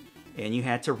limit, and you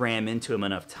had to ram into them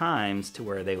enough times to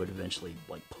where they would eventually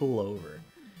like pull over.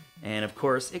 And of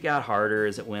course, it got harder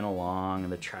as it went along,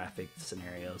 and the traffic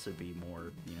scenarios would be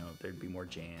more, you know, there'd be more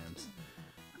jams.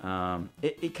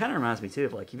 It kind of reminds me too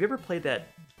of like, have you ever played that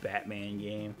Batman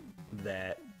game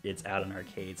that it's out in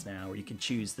arcades now, where you can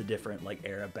choose the different like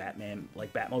era Batman,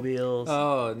 like Batmobiles?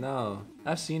 Oh no,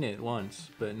 I've seen it once,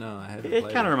 but no, I haven't. It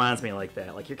kind of reminds me like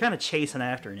that. Like you're kind of chasing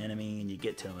after an enemy and you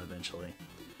get to him eventually.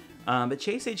 But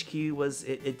Chase HQ was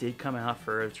it did come out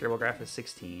for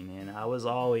TurboGrafx-16, and I was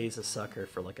always a sucker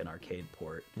for like an arcade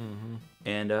port. Mm-hmm.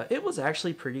 And it was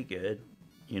actually pretty good.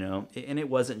 You know, and it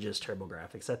wasn't just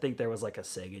TurboGrafx. I think there was like a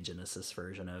Sega Genesis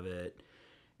version of it.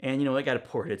 And, you know, it got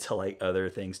ported to like other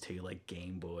things too, like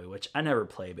Game Boy, which I never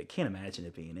played, but can't imagine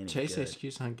it being any Chase good.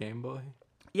 HQ's on Game Boy?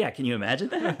 Yeah, can you imagine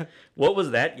that? What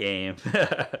was that game?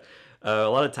 A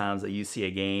lot of times that you see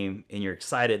a game and you're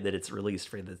excited that it's released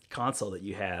for the console that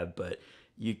you have, but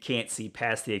you can't see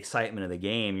past the excitement of the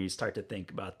game. You start to think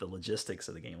about the logistics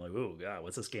of the game. Like, oh, God,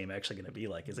 what's this game actually going to be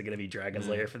like? Is it going to be Dragon's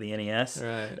Lair for the NES?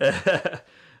 Right.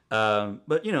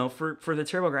 But, you know, for the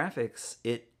TurboGrafx,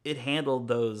 it handled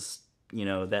those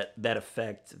that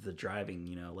effect of the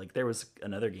driving, like there was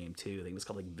another game too. I think it was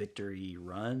called like Victory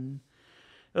Run.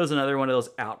 It was another one of those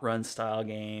outrun style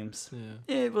games.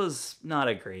 Yeah. It was not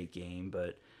a great game,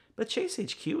 but Chase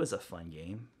HQ was a fun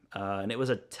game. And it was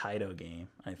a Taito game,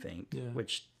 I think. Yeah.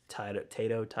 Which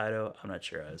Taito, I'm not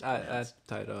sure how it's pronounced.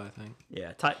 Taito, I think.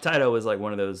 Yeah, Taito was like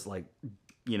one of those like,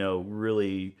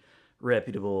 really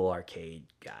reputable arcade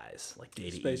guys, like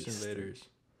Data Space East. Invaders.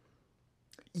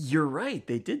 You're right.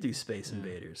 They did do Space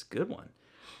Invaders. Good one.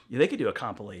 Yeah, they could do a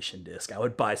compilation disc. I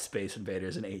would buy Space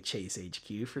Invaders and Chase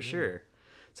HQ for sure.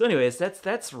 So anyways,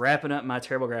 that's wrapping up my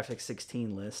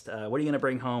TurboGrafx-16 list. What are you going to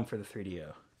bring home for the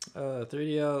 3DO?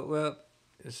 3DO, well,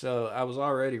 so I was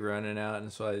already running out,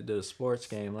 and so I did a sports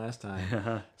game last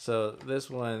time. So this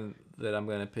one that I'm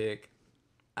going to pick,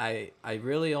 I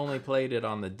really only played it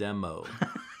on the demo.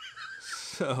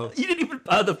 So you didn't even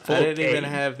buy the full game. I didn't even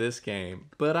have this game,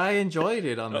 but I enjoyed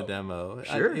it on the demo.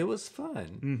 Sure. It was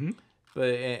fun. Mm-hmm. But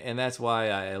and that's why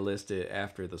I listed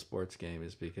after the sports game,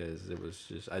 is because it was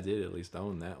just, I did at least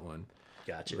own that one.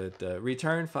 Gotcha. But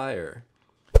Return Fire,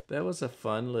 that was a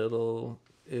fun little.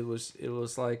 It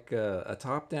was like a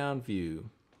top-down view,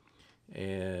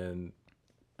 and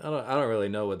I don't really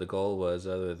know what the goal was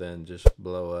other than just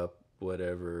blow up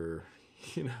whatever.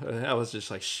 I was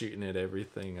just like shooting at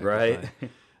everything. Right.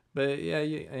 But yeah,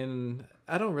 and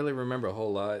I don't really remember a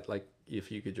whole lot. Like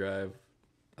if you could drive.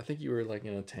 I think you were like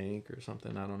in a tank or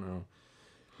something. I don't know.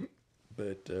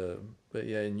 But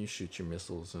yeah, and you shoot your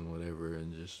missiles and whatever,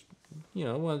 and just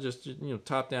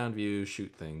top down view,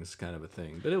 shoot things, kind of a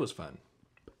thing. But it was fun.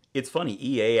 It's funny.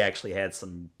 EA actually had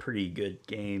some pretty good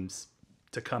games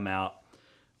to come out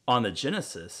on the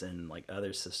Genesis and like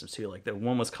other systems too. Like the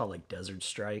one was called like Desert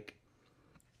Strike,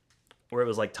 where it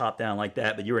was like top down like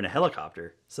that, but you were in a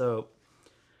helicopter. So,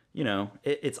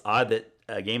 it's odd that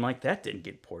a game like that didn't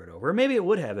get ported over. Maybe it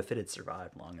would have if it had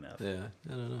survived long enough. Yeah,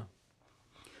 I don't know.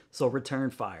 So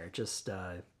Return Fire, just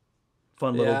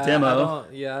fun little demo.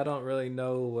 I don't really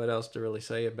know what else to really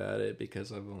say about it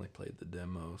because I've only played the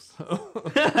demo.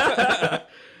 So.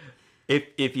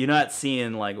 If you're not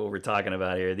seeing like what we're talking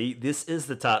about here, this is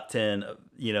the top 10,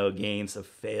 games of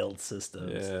failed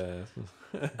systems. Yeah.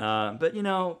 But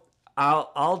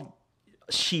I'll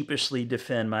sheepishly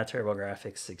defend my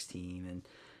TurboGrafx-16, and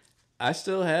I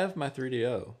still have my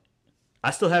 3DO.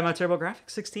 I still have my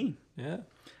TurboGrafx-16. Yeah.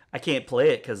 I can't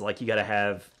play it because like you got to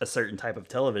have a certain type of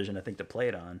television, I think, to play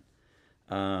it on.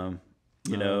 Yeah.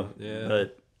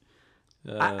 But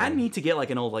I need to get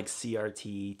like an old like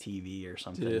CRT TV or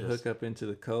something. Did it hook up into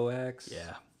the coax?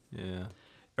 Yeah. Yeah.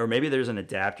 Or maybe there's an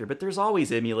adapter, but there's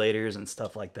always emulators and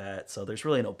stuff like that, so there's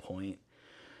really no point.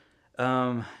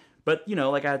 But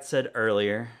like I had said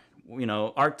earlier,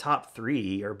 our top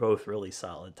 3 are both really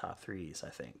solid top 3s, I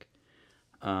think.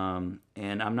 And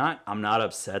I'm not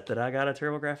upset that I got a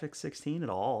TurboGrafx-16 at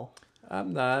all.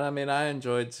 I'm not. I mean, I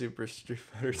enjoyed Super Street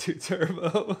Fighter 2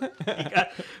 Turbo.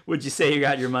 Would you say you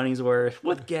got your money's worth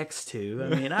with Gex too? I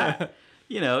mean,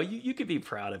 you could be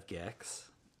proud of Gex.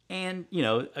 And,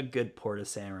 a good port of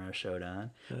Samurai Shodown.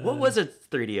 What was it,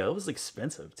 3DO? It was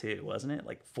expensive, too, wasn't it?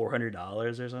 Like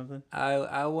 $400 or something?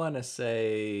 I want to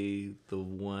say the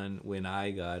one, when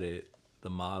I got it, the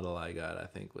model I got, I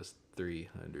think, was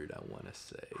 $300, I want to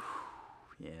say.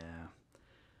 Yeah.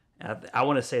 I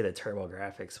want to say that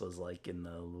TurboGrafx was, like, in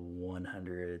the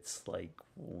 100s, like,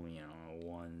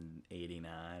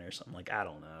 189 or something. Like, I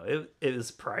don't know. It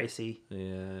was pricey. Yeah,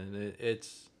 and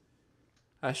it's...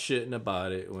 I shouldn't have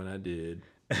bought it when I did.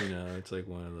 It's like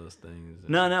one of those things.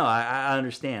 No, I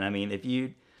understand. I mean, if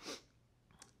you...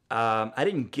 I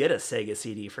didn't get a Sega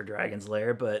CD for Dragon's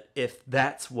Lair, but if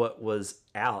that's what was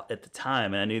out at the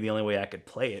time, and I knew the only way I could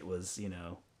play it was,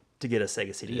 to get a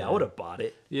Sega CD, I would have bought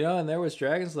it. And there was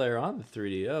Dragon's Lair on the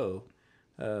 3DO.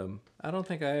 I don't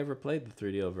think I ever played the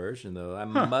 3DO version, though. I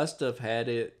must have had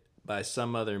it by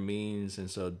some other means, and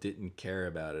so didn't care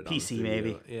about it. PC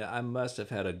maybe. Yeah, I must have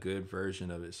had a good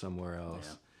version of it somewhere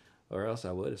else, or else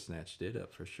I would have snatched it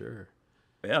up for sure.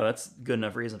 Yeah, that's good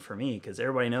enough reason for me because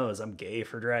everybody knows I'm gay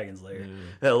for Dragon's Lair.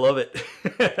 I love it.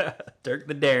 Dirk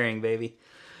the Daring, baby.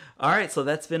 All right, so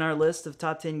that's been our list of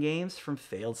top 10 games from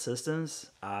failed systems.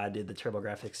 I did the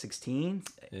TurboGrafx-16,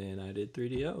 and I did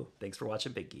 3DO. Thanks for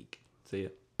watching BitGeek. See ya.